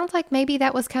it sounds like maybe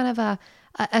that was kind of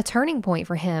a turning point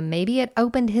for him. Maybe it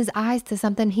opened his eyes to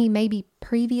something he maybe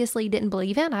previously didn't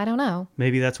believe in. I don't know.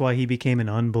 Maybe that's why he became an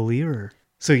unbeliever.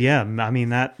 So yeah, I mean,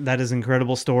 that is an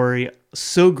incredible story.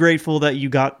 So grateful that you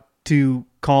got to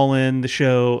call in the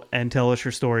show and tell us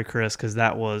your story, Chris, because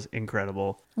that was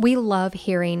incredible. We love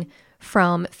hearing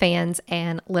from fans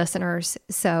and listeners,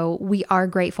 so we are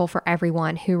grateful for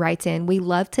everyone who writes in. We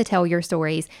love to tell your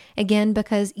stories, again,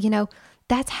 because,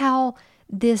 that's how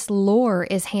this lore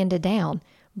is handed down,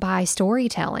 by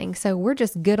storytelling. So we're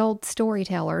just good old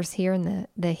storytellers here in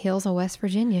the hills of West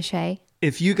Virginia, Shay.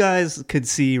 If you guys could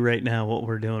see right now what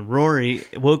we're doing, Rory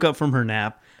woke up from her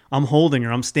nap. I'm holding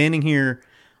her. I'm standing here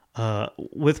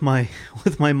with my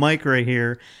mic right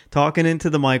here, talking into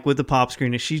the mic with the pop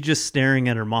screen, and she's just staring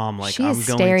at her mom like, she's I'm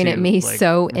going staring to at me like,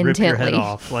 so rip intently. your head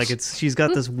off. Like she's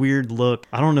got this weird look.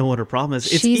 I don't know what her problem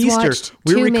is. It's She's Easter.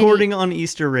 We're recording on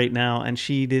Easter right now, and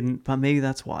she didn't. But maybe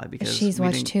that's why, because she's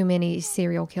watched too many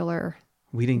serial killer.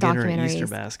 We didn't get her an Easter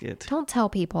basket. Don't tell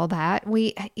people that.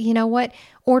 You know what?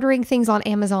 Ordering things on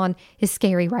Amazon is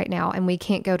scary right now, and we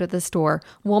can't go to the store.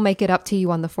 We'll make it up to you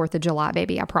on the 4th of July,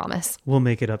 baby. I promise. We'll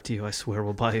make it up to you. I swear.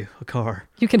 We'll buy you a car.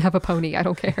 You can have a pony. I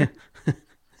don't care.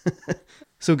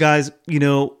 So guys, we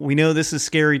know this is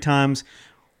scary times.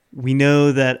 We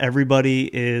know that everybody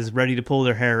is ready to pull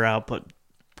their hair out, but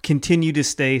continue to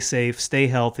stay safe, stay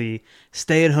healthy,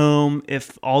 stay at home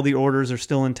if all the orders are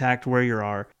still intact where you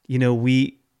are.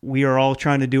 We are all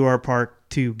trying to do our part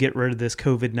to get rid of this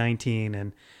COVID-19,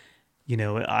 and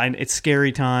it's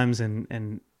scary times,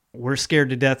 and we're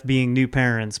scared to death being new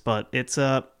parents, but it's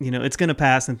it's going to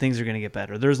pass and things are going to get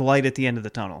better. There's light at the end of the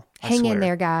tunnel. Hang in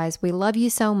there, guys. We love you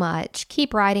so much.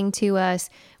 Keep writing to us.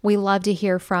 We love to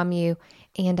hear from you,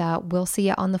 and we'll see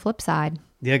you on the flip side.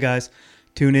 Yeah, guys.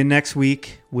 Tune in next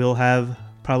week. We'll have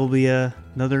probably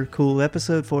another cool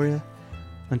episode for you.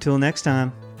 Until next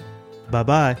time,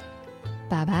 bye-bye.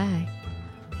 Bye-bye.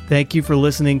 Thank you for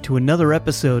listening to another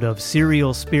episode of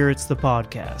Serial Spirits, the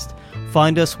podcast.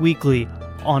 Find us weekly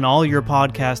on all your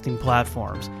podcasting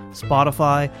platforms,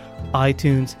 Spotify,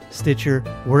 iTunes, Stitcher,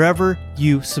 wherever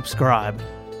you subscribe.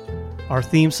 Our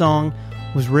theme song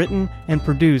was written and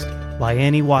produced by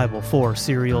Annie Weibel for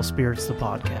Serial Spirits the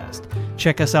Podcast.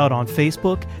 Check us out on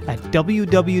Facebook at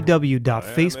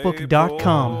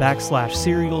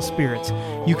www.facebook.com/Serial Spirits.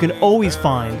 You can always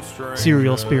find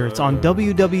Serial Spirits on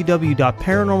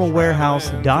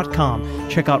www.paranormalwarehouse.com.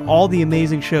 Check out all the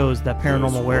amazing shows that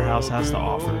Paranormal Warehouse has to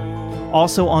offer.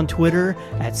 Also on Twitter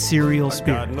at Serial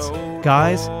Spirits.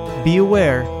 Guys, be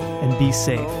aware and be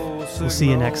safe. We'll see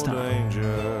you next time.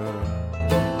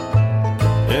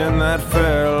 In that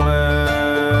fair land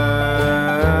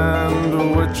to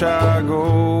which I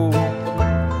go,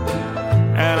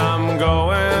 and I'm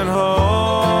going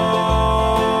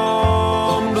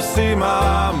home to see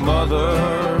my mother,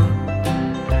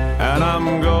 and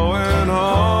I'm going home,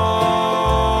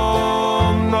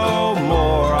 no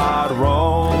more I'd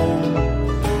roam.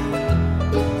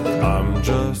 I'm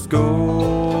just going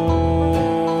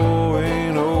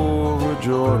over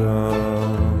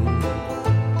Jordan.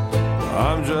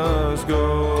 I'm just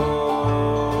going